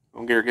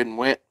 Gonna get her good and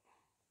wet.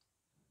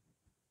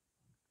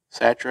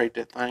 Saturate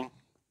that thing.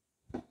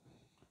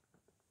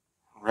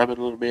 Rub it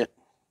a little bit.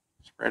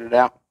 Spread it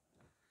out.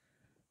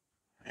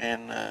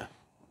 And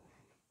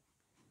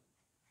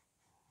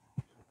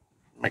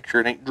make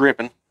sure it ain't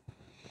dripping.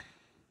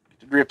 Get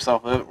the drips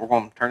off of it. We're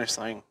gonna turn this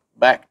thing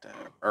back to,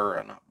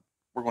 we're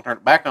gonna turn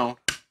it back on.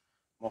 I'm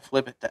gonna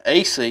flip it to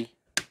AC,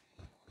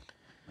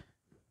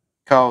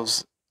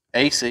 because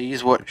AC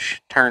is what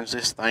turns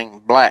this thing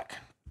black.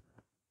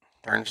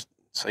 Turns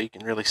so you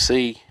can really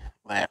see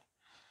that.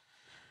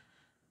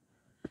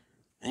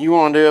 And you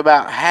want to do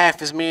about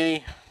half as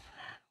many,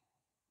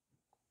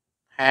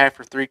 half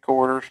or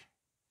 3/4.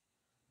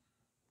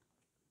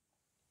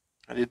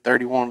 I did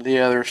 31 of the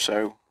other,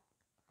 so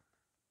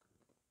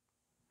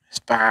it's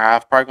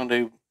 5. Probably gonna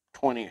do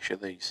 20-ish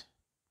of these.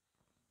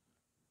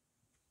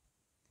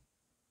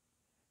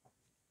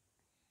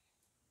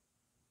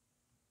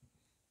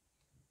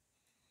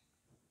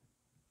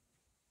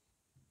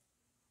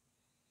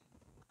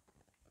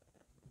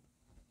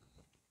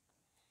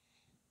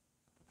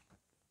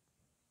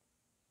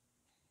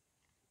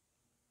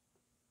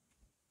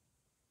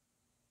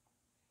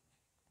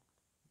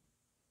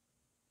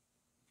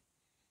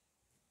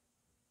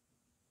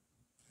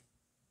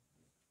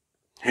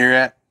 Hear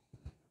that?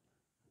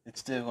 It's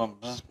still going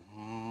buzz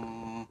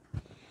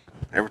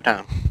every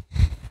time.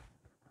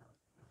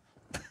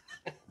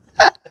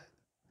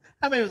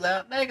 How many was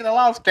that? Dang it, I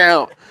lost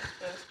count.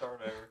 Let's start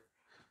over.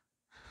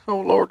 Oh,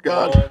 Lord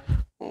God.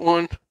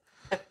 One.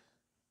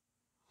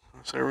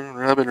 So we're going to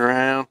rub it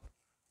around.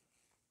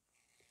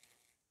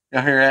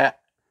 Y'all hear that?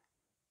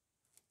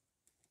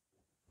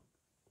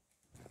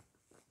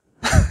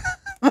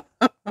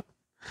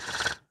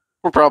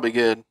 We're probably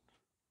good.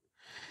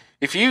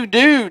 If you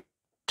do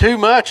too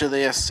much of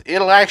this,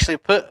 it'll actually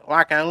put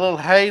like a little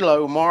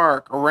halo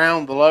mark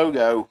around the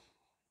logo.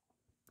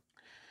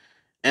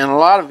 And a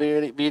lot of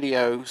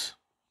videos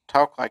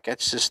talk like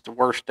that's just the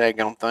worst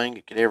daggone thing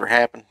that could ever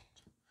happen.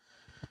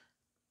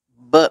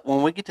 But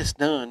when we get this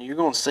done, you're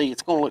going to see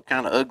it's going to look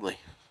kind of ugly.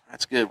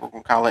 That's good. We're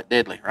going to call that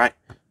deadly, right?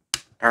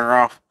 Turn her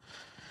off.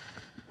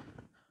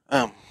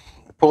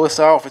 Pull this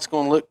off. It's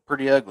going to look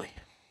pretty ugly.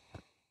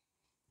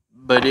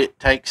 But it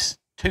takes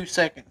 2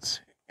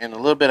 seconds and a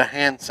little bit of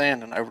hand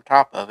sanding over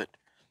top of it.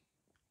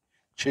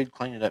 Should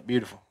clean it up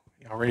beautiful.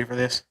 Y'all ready for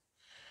this?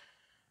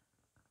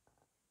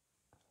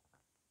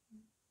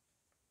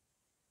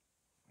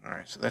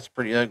 Alright, so that's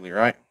pretty ugly,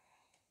 right?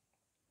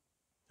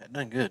 That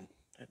done good.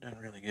 That done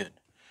really good.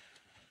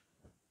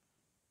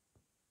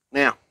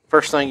 Now,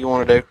 first thing you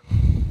want to do,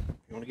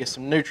 you want to get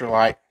some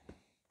Nutrilite.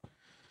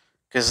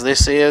 Because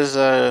this is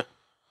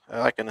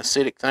like an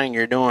acidic thing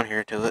you're doing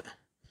here to it.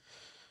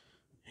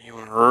 You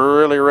want to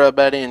really rub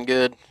that in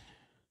good.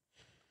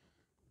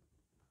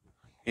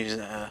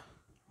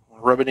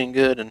 Rub it in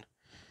good and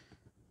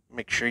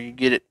make sure you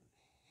get it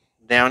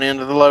down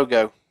into the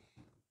logo.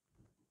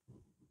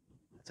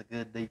 That's a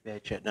good deep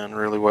etch. That done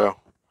really well.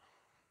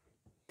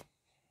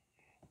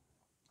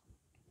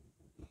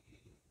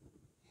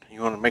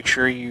 You want to make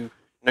sure you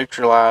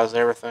neutralize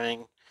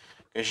everything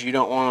because you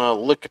don't want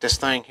to look at this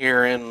thing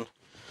here in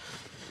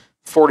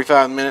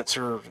 45 minutes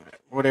or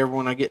whatever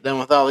when I get done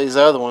with all these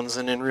other ones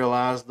and then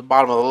realize the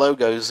bottom of the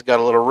logo's got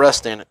a little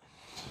rust in it.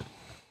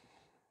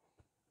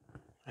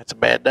 That's a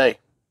bad day.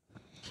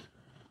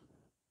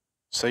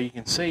 So you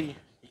can see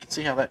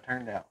how that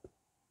turned out. Is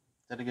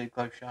that a good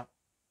close shot?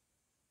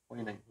 What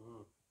do you need?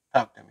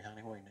 Talk to me,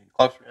 honey. What do you need?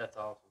 Closer. That's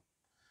awesome. All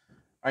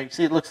right, you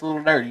see it looks a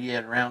little dirty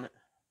yet around it.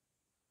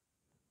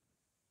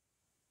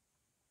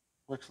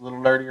 Looks a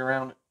little dirty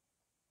around it.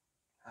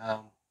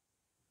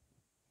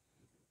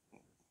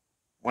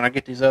 When I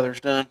get these others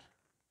done,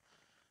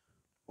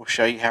 we'll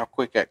show you how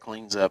quick that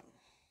cleans up.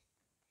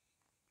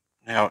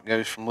 And how it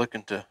goes from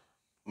looking to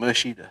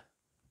mushy to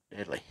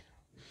deadly.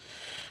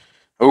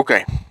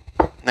 Okay,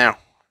 now,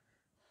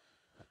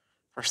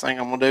 first thing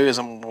I'm going to do is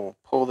I'm going to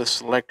pull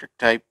this electric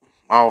tape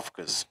off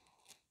because,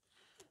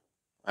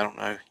 I don't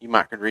know, you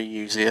might could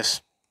reuse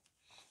this.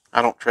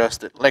 I don't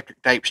trust it.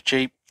 Electric tape's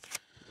cheap,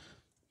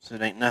 so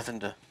it ain't nothing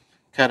to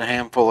cut a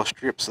handful of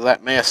strips of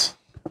that mess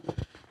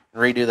and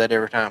redo that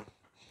every time.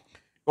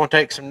 I'm going to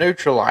take some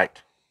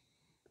Nutrilite.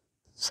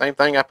 Same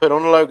thing I put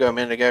on the logo a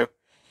minute ago.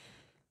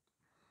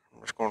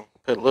 I'm just going to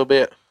put a little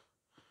bit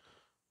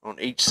on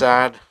each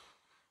side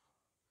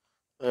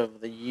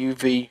of the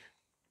UV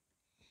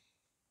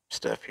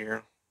stuff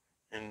here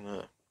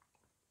and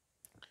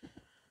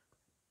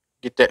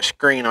get that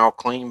screen all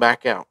clean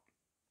back out.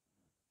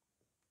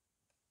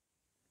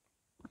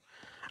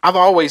 I've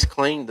always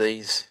cleaned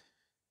these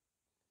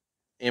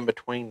in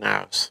between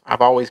knives.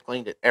 I've always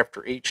cleaned it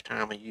after each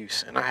time of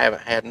use, and I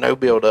haven't had no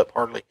buildup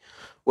hardly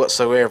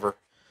whatsoever.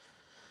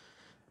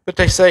 But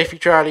they say if you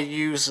try to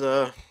use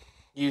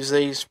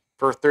these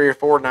for 3 or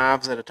 4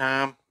 knives at a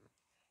time,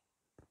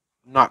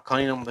 not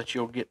clean them, that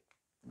you'll get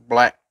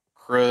black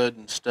crud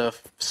and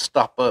stuff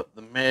stop up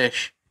the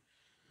mesh,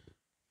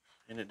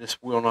 and it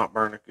just will not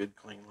burn a good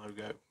clean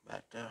logo.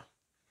 But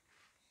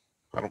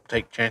I don't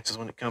take chances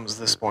when it comes to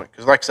this point,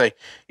 because like I say,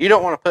 you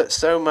don't want to put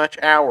so much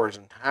hours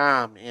and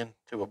time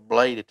into a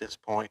blade at this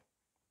point.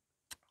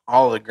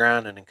 All the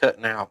grinding and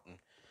cutting out and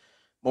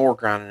more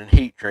grinding and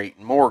heat treat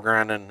and more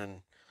grinding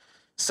and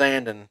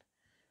sanding.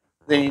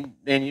 Then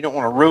you don't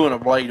want to ruin a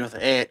blade with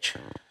an etch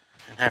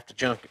and have to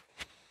junk it.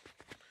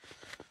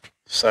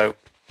 So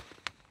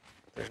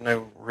there's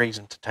no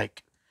reason to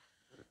take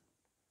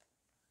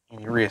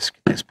any risk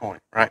at this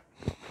point, right?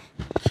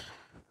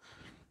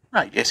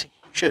 Right, Jesse.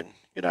 You shouldn't.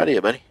 Good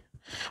idea, buddy.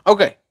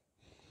 Okay.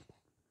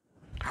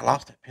 I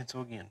lost that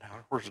pencil again,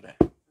 Tyler. Where's it at?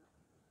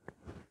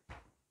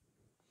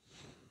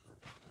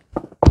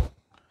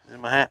 Is it in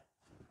my hat?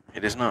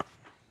 It is not.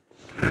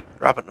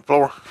 Drop it on the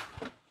floor.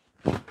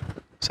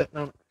 Sitting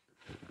on it.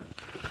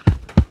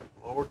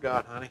 Lord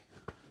God, honey.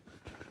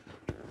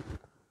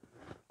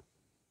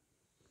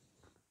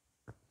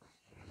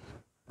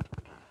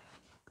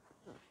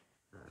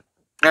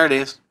 There it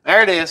is.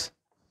 There it is.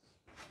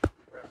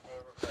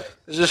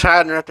 It's just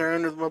hiding right there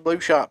under my blue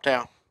shop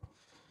towel.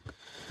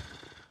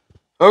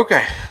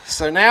 Okay,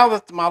 so now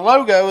that my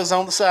logo is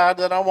on the side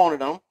that I want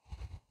it on,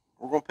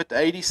 we're going to put the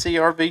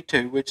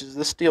ADCRV2, which is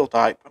the steel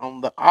type,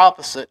 on the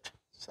opposite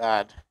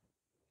side.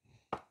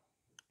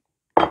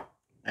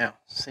 Now,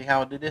 see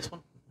how I did this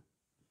one?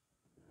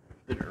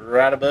 Put it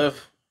right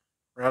above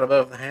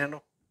the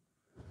handle.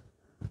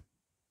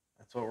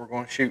 That's what we're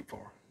going to shoot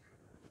for.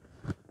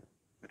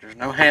 But there's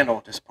no handle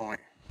at this point.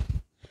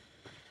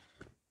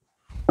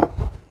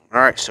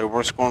 Alright, so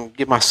we're just going to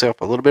give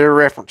myself a little bit of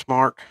reference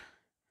mark.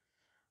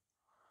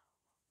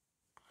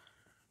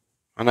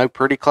 I know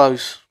pretty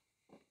close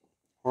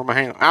where my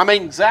handle. I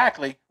mean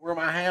exactly where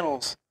my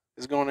handles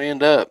is going to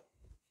end up.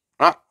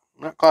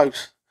 Not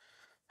close.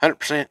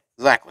 100%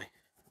 exactly.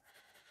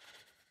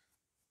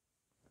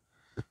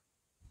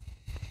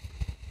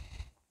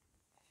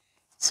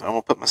 So I'm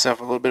going to put myself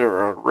a little bit of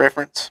a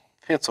reference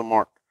pencil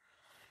mark.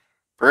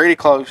 Pretty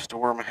close to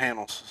where my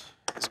handles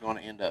is going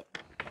to end up.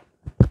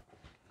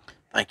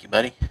 Thank you,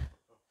 buddy.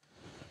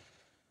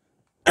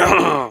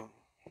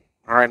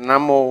 Alright, and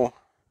I'm going to,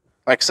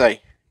 like I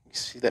say, you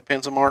see that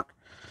pencil mark?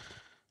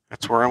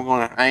 That's where I'm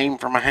going to aim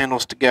for my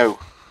handles to go.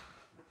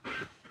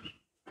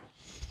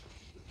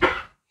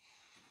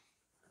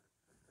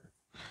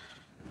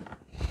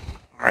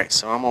 Alright,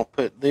 so I'm going to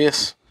put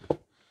this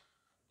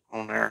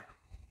on there.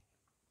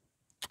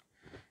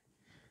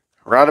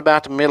 Right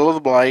about the middle of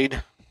the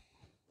blade.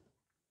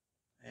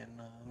 And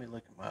let me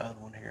look at my other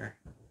one here.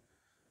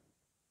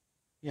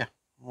 Yeah,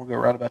 we'll go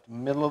right about the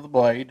middle of the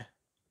blade.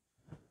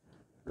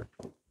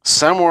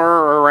 Somewhere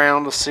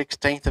around the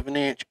 1/16 of an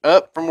inch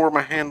up from where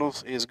my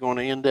handles is going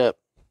to end up.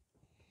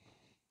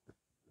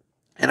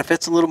 And if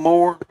it's a little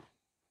more,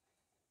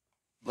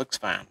 looks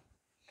fine.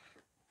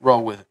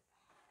 Roll with it.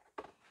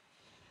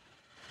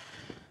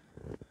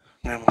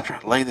 Now I'm going to try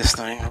to lay this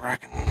thing where I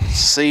can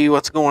see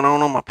what's going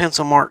on my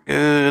pencil mark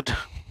good.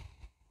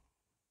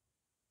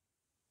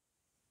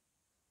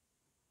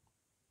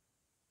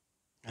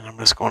 And I'm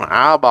just going to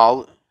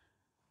eyeball it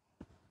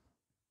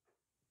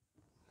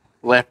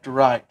left to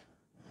right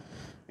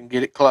and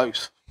get it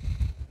close.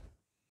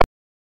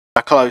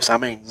 By close, I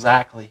mean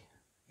exactly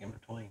in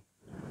between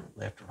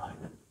left to right.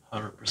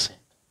 100%.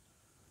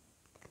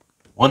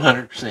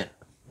 100%.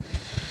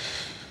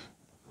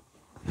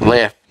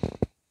 Left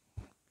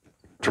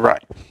to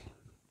right.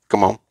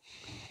 Come on.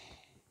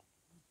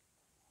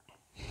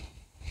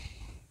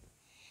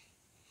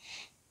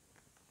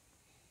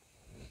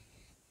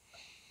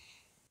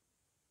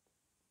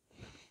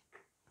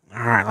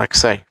 Alright, like I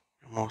say,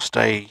 I'm going to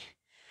stay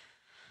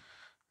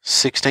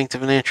 1/16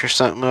 of an inch or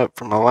something up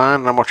from the line,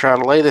 and I'm going to try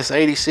to lay this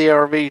 80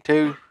 CRV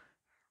too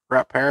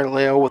right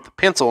parallel with the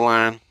pencil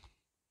line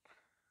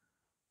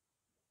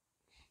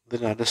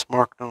that I just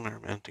marked on there a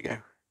minute ago.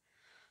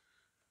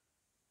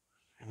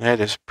 And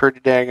that is pretty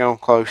daggone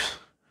close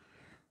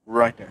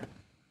right there.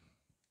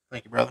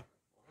 Thank you, brother.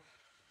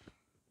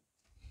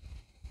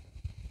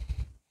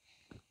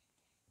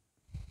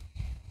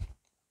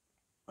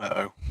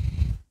 Uh-oh.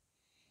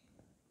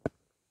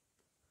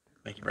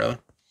 Thank you, brother.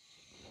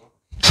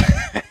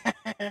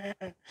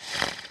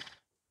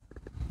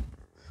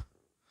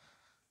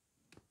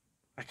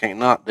 I can't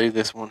not do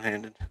this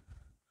one-handed.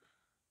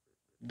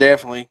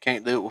 Definitely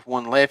can't do it with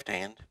one left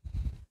hand.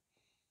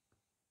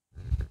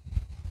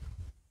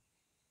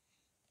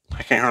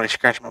 I can't really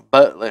scratch my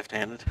butt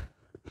left-handed.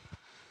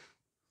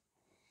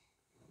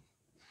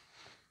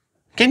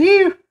 Can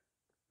you?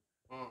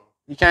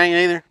 You can't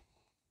either?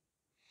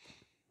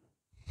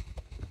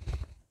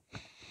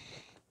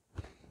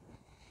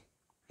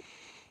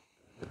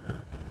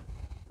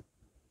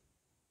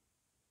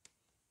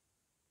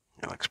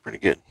 It looks pretty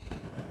good.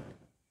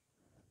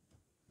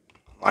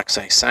 Like I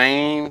say,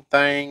 same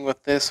thing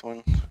with this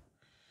one.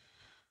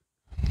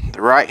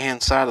 The right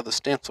hand side of the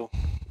stencil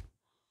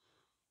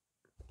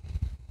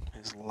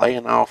is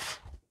laying off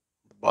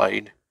the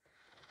blade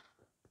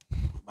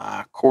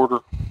by a quarter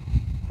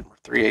or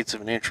 3/8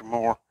 of an inch or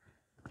more.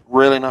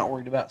 Really not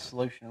worried about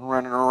solution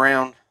running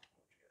around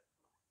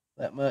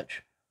that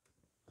much.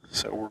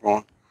 So we're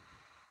going to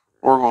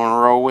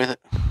roll with it.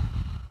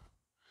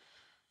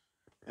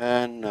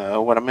 And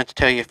what I meant to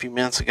tell you a few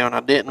minutes ago and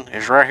I didn't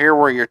is right here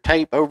where your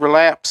tape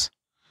overlaps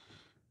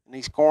in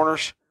these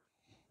corners,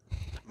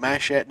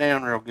 mash that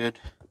down real good.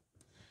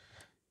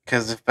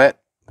 Because if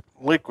that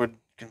liquid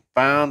can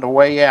find a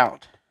way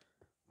out,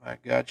 by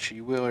God,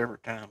 she will every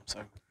time.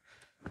 So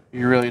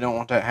you really don't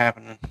want that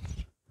happening.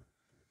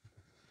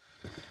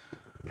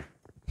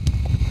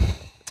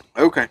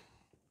 Okay.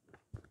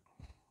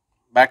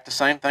 Back to the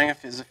same thing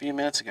as a few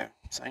minutes ago.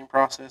 Same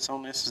process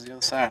on this as the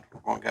other side.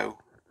 We're going to go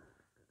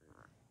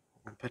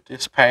and put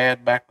this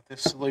pad back with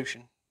this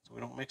solution so we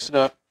don't mix it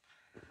up.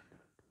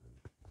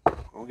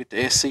 We'll get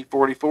the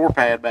SC44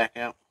 pad back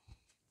out.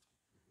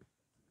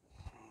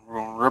 We're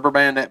going to rubber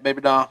band that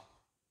baby doll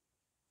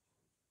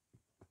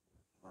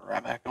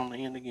right back on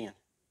the end again.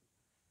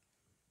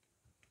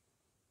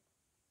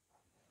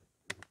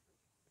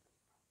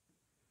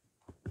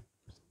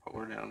 Pull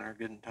her down there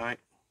good and tight.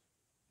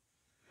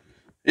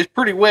 It's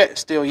pretty wet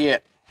still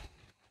yet.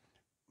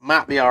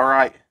 Might be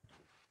alright.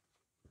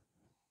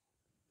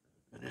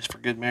 But just for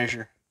good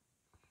measure,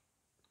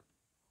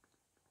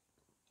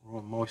 we're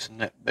going to moisten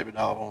that baby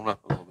doll on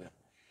up a little bit.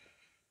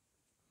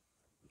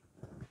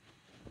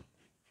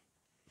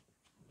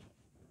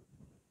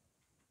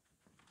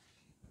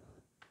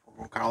 We're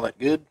going to call that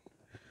good.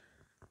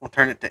 We'll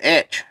turn it to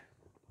etch.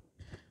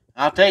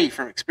 I'll tell you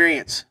from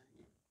experience,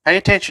 pay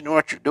attention to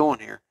what you're doing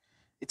here.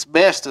 It's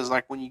best as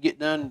like when you get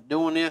done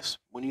doing this,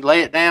 when you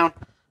lay it down,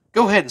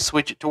 go ahead and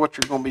switch it to what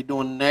you're going to be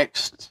doing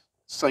next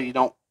so you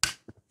don't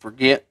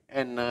forget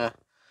and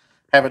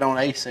have it on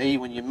AC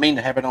when you mean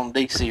to have it on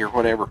DC or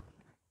whatever.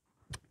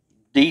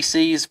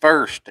 DC is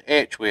first to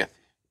etch with.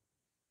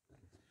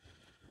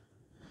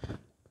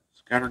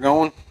 Just got her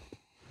going.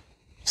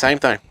 Same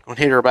thing. Going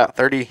to hit her about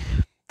 30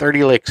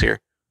 licks here.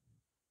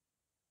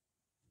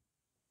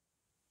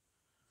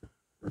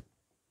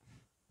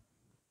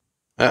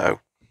 Uh-oh.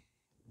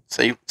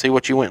 See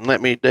what you went and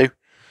let me do?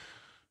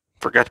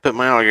 Forgot to put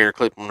my alligator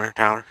clip on there,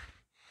 Tyler.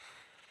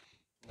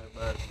 No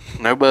buzzing.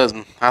 No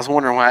buzzing. I was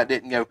wondering why it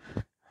didn't go.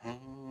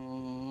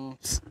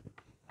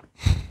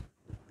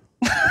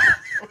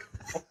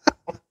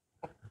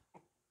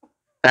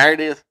 There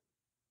it is.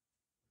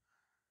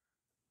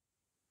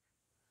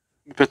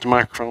 You put the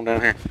microphone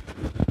down here.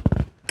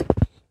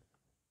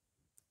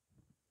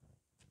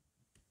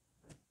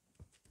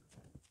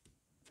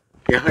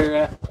 You hear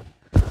that?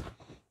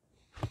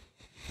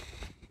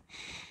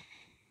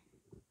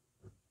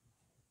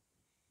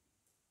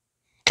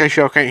 In case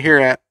y'all can't hear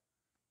that,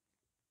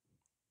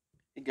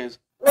 it goes.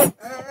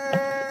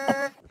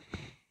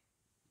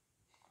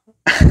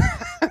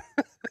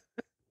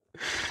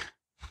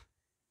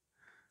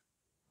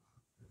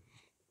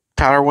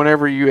 Tyler,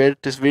 whenever you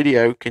edit this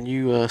video, can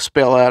you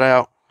spell that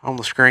out on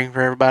the screen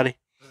for everybody?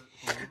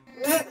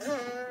 I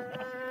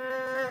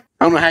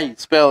don't know how you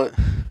spell it.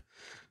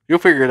 You'll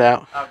figure it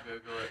out. I'll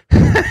Google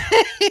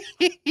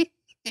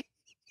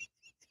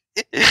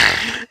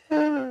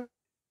it.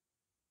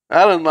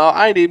 I don't know.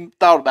 I ain't even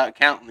thought about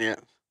counting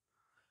yet.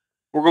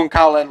 We're going to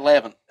call that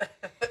 11.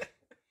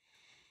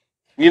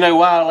 You know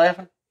why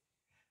 11?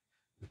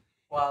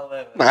 Why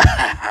 11?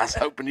 I was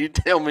hoping you'd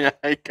tell me. I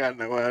ain't got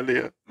no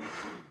idea.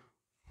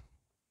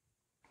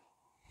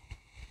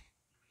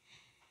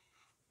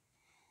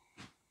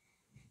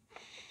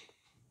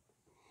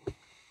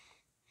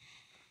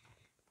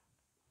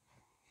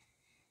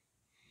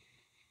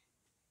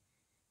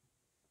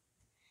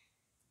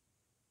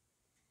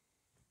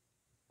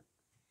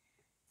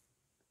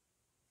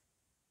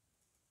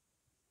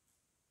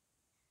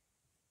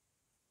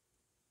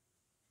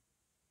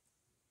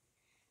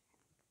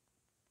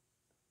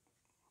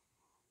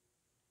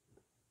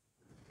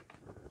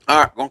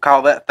 Alright, going to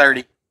call that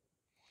 30.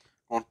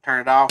 Going to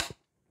turn it off.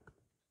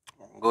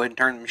 Go ahead and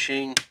turn the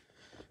machine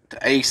to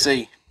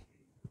AC.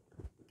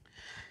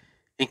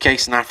 In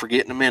case I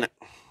forget in a minute.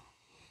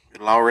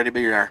 It'll already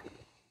be there.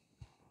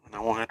 And I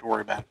won't have to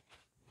worry about it.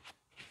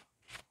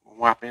 I'll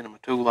wipe into my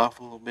tool off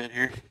a little bit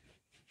here.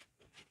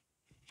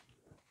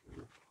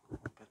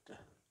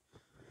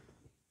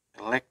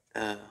 Put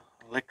the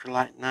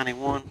Electrolyte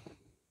 91.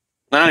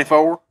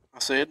 94, I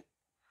said.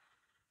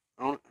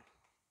 On it.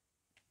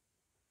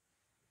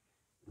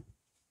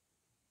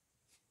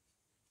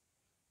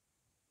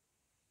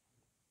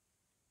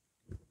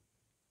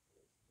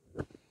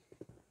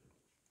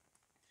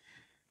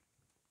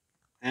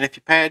 And if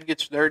your pad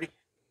gets dirty,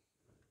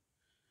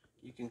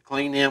 you can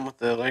clean them with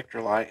the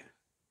electrolyte,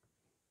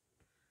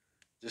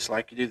 just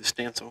like you do the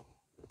stencil.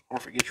 Or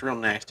if it gets real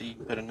nasty, you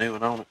can put a new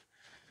one on it.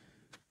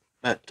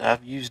 But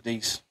I've used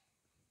these,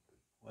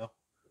 well,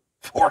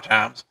 4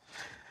 times,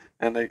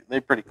 and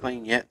they're pretty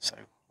clean yet, so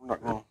we're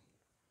not going to.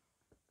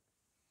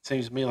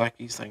 Seems to me like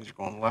these things are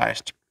going to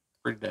last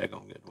pretty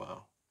daggone good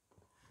while.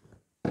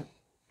 We'll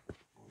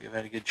give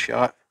that a good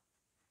shot.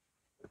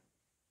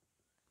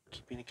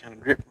 Keep any kind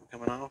of drip from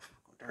coming off.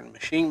 Turn the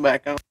machine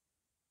back on.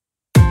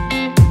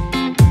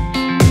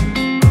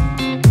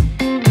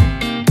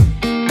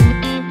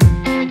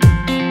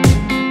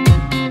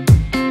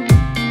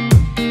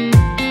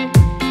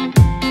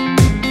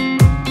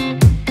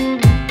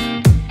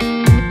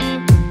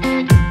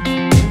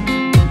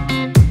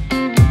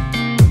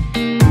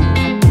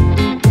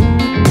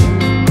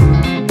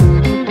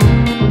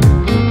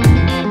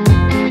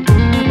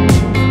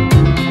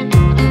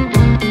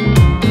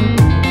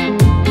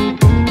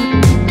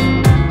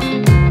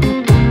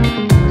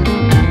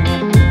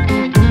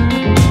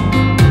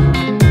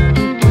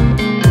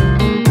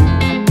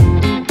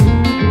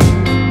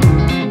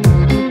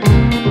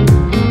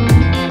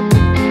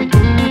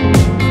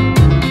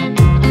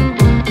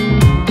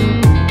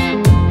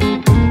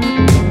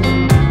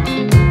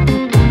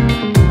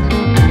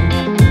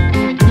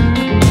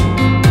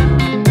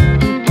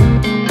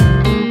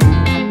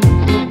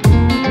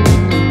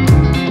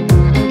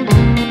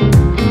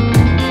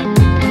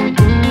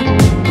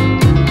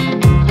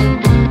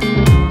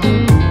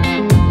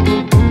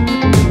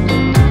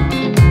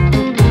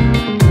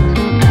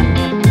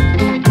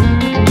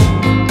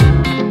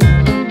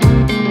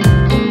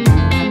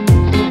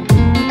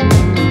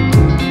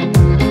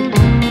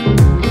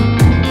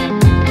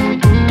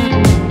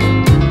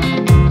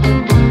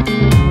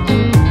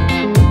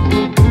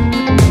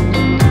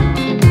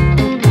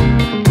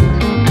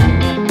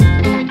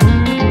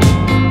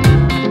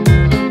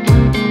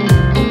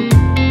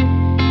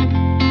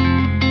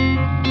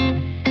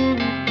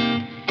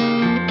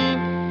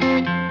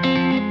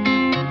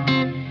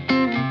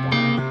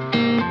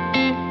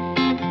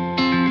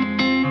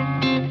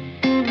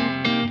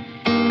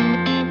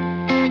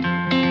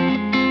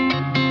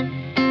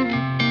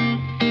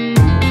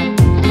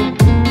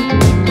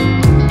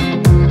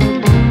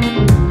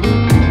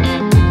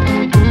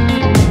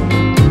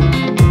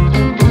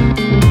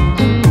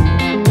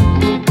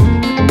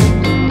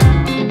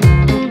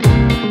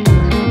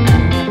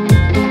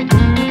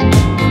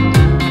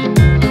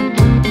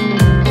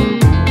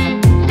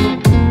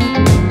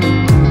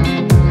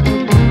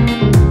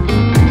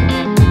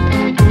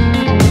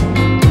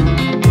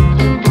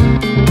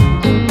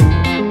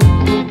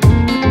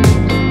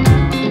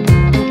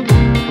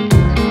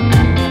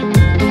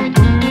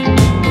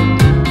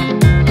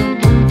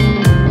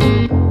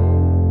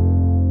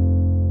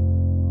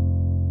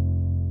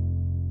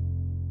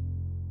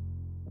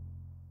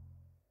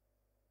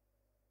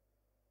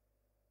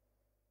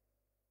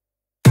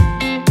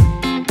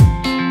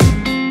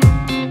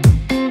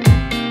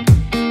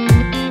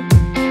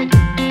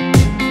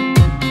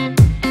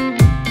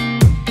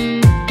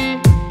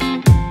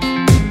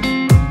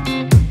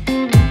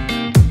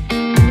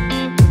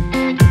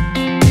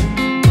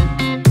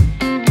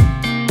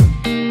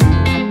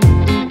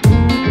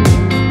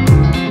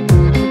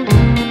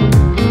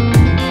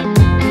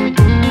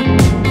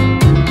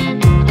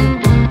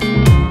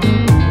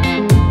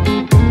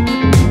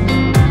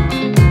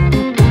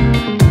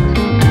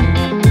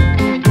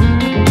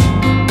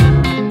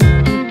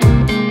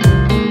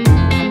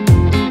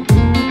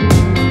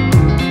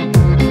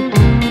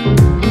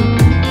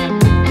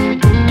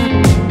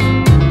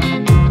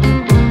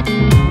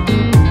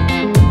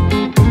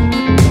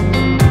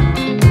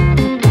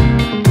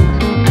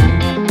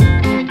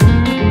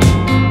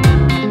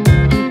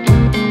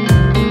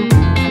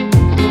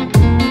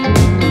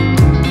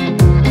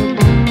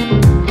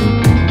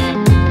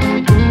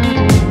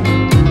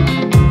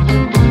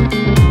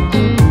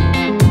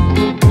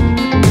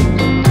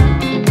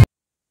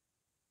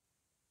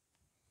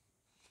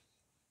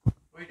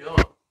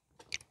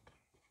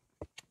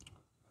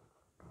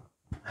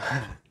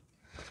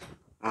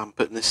 I'm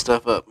putting this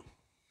stuff up.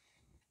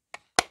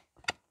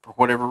 For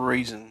whatever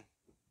reason,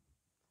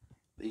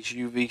 these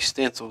UV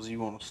stencils, you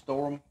want to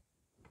store them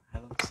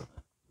out of the sun.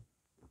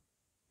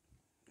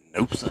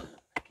 No sun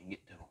can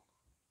get to them.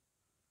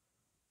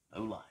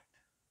 No light.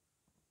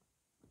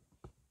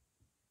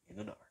 In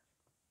the dark.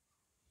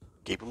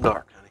 Keep them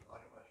dark, honey.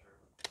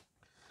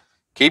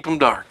 Keep them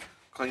dark.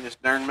 Clean this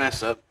darn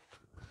mess up.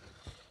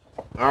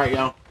 Alright,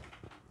 y'all.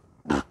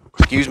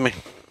 Excuse me.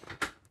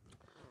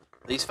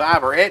 These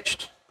 5 are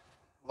etched.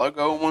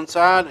 Logo on one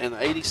side and the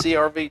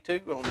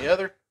 80CRV2 on the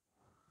other.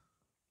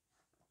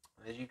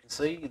 As you can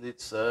see,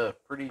 it's a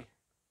pretty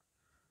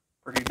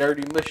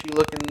dirty, mushy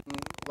looking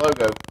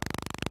logo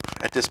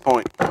at this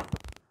point. I've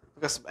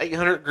got some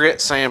 800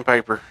 grit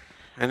sandpaper.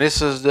 And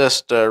this is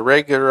just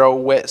regular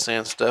old wet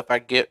sand stuff I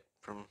get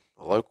from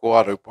the local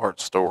auto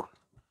parts store.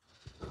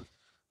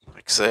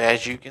 Like I say,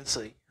 as you can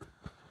see,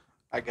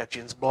 I got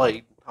Jen's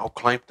blade all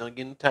clamped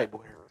against the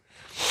table here.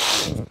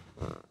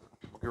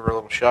 We'll give her a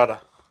little shot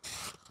of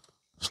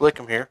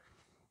slickum here.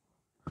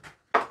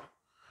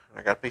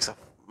 I got a piece of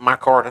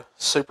micarta,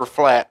 super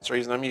flat. That's the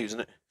reason I'm using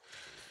it.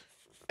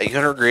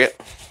 800 grit.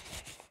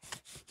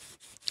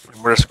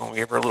 And we're just going to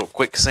give her a little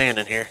quick sand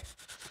in here.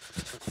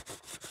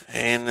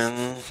 And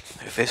then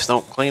if this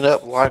don't clean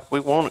up like we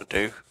want it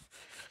to,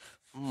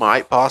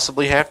 might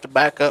possibly have to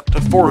back up to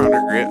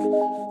 400 grit.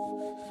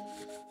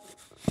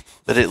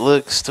 But it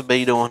looks to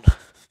be doing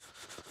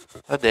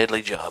a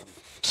deadly job.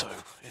 So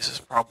this is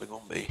probably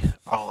going to be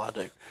all I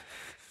do.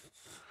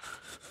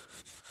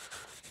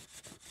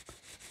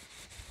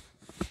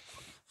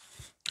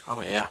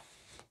 Oh yeah.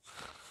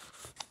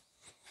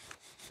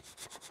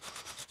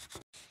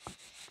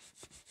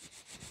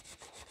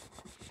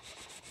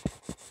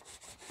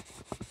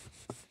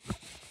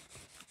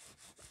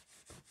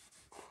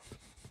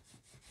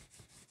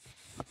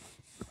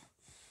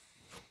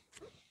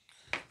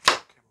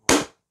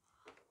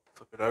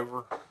 Flip it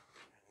over.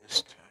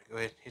 Just go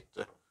ahead and hit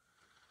the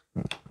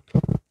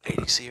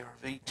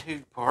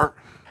 80CRV2 part.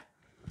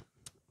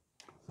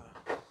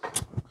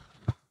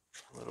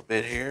 A little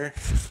bit here.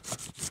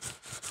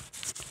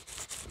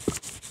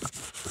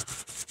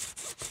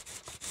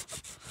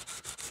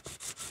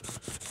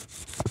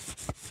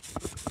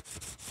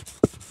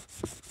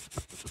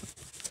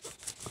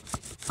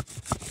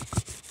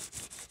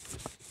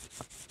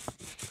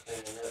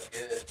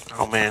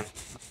 Oh man,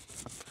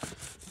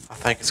 I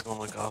think it's going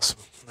to look awesome.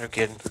 No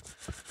kidding.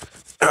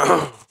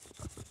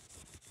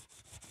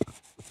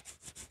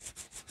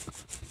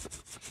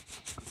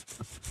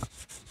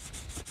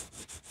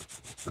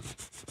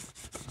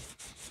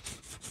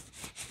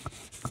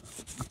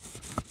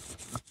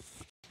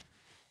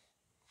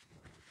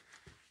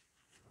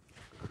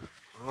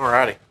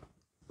 Alrighty.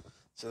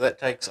 So that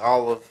takes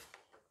all of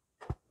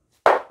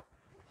a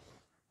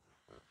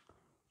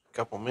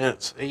couple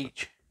minutes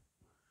each.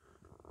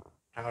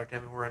 Tyler,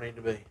 tell me where I need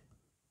to be.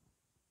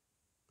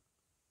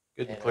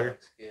 Good and clear.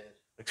 Looks good.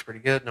 Looks pretty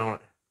good, don't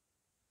it?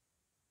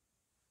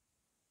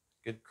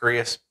 Good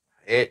crisp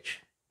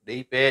etch,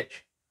 deep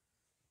etch.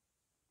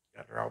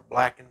 Got her all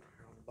blackened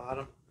on the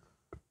bottom.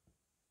 Got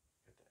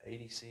the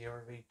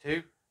 80CRV2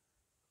 on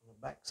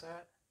the back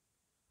side.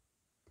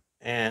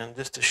 And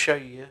just to show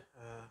you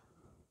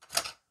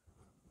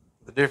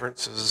the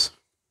differences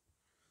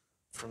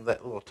from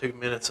that little 2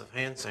 minutes of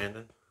hand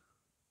sanding.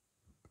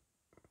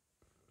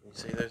 Can you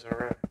see those all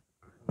right?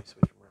 Let me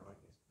switch them around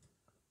like this.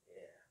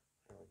 Yeah.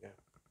 There we go.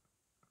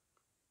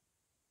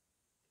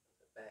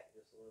 The back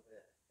just a little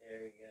bit. There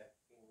you go.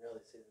 You can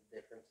really see the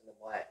difference in the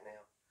black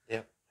now.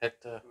 Yep.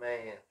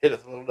 Man. Hit a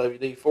little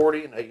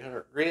WD-40 and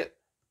 800 grit.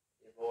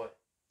 Yeah, boy.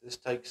 This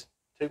takes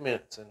 2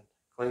 minutes and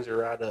cleans her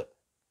right up.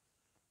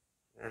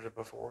 There's a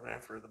before and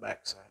after of the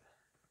back side.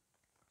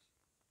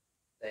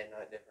 Day and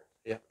night difference.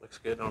 Yep, looks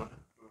good on it.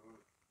 Mm-hmm.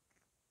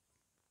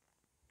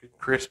 Good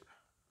crisp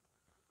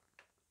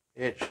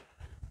edge.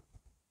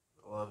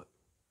 I love it.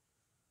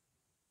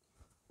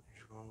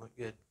 It's going to look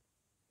good.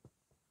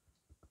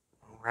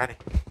 Alrighty.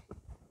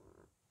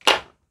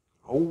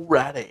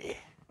 Alrighty.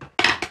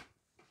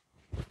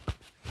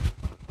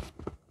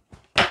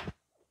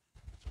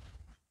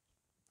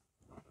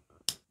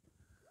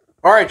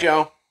 Alright,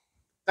 y'all.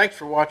 Thanks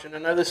for watching. I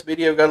know this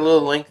video got a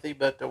little lengthy,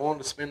 but I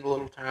wanted to spend a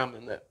little time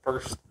in that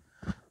first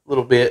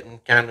little bit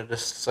and kind of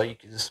just so you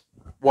can just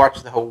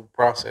watch the whole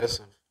process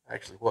of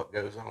actually what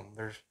goes on.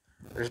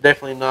 There's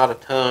definitely not a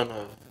ton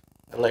of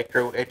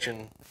electro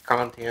etching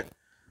content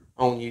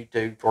on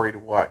YouTube for you to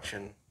watch,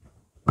 and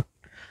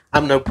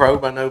I'm no pro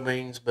by no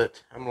means,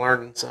 but I'm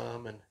learning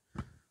some, and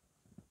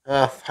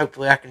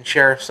hopefully I can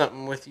share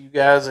something with you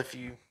guys if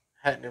you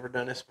hadn't ever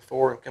done this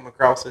before and come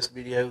across this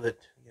video that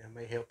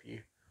may help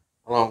you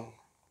along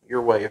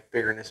your way of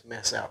figuring this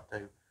mess out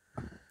too.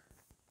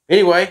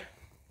 Anyway,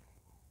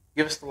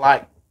 give us the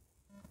like.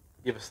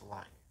 Give us the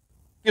like.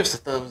 Give us a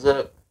thumbs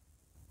up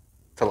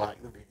to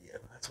like the video.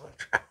 That's what I'm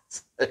trying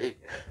to say.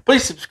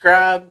 Please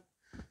subscribe.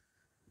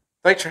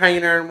 Thanks for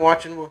hanging there and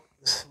watching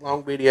this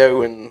long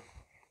video, and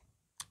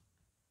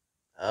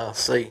I'll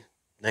see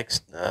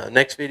next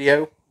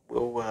video.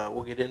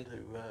 We'll get into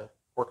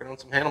working on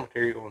some handle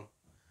material,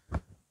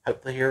 and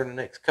hopefully here in the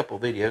next couple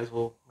of videos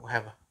we'll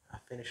have a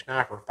finished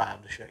knife or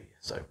 5 to show you.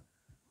 So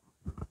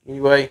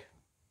anyway,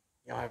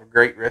 y'all have a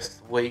great rest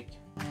of the week.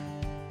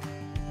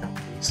 Talk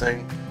to you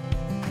soon.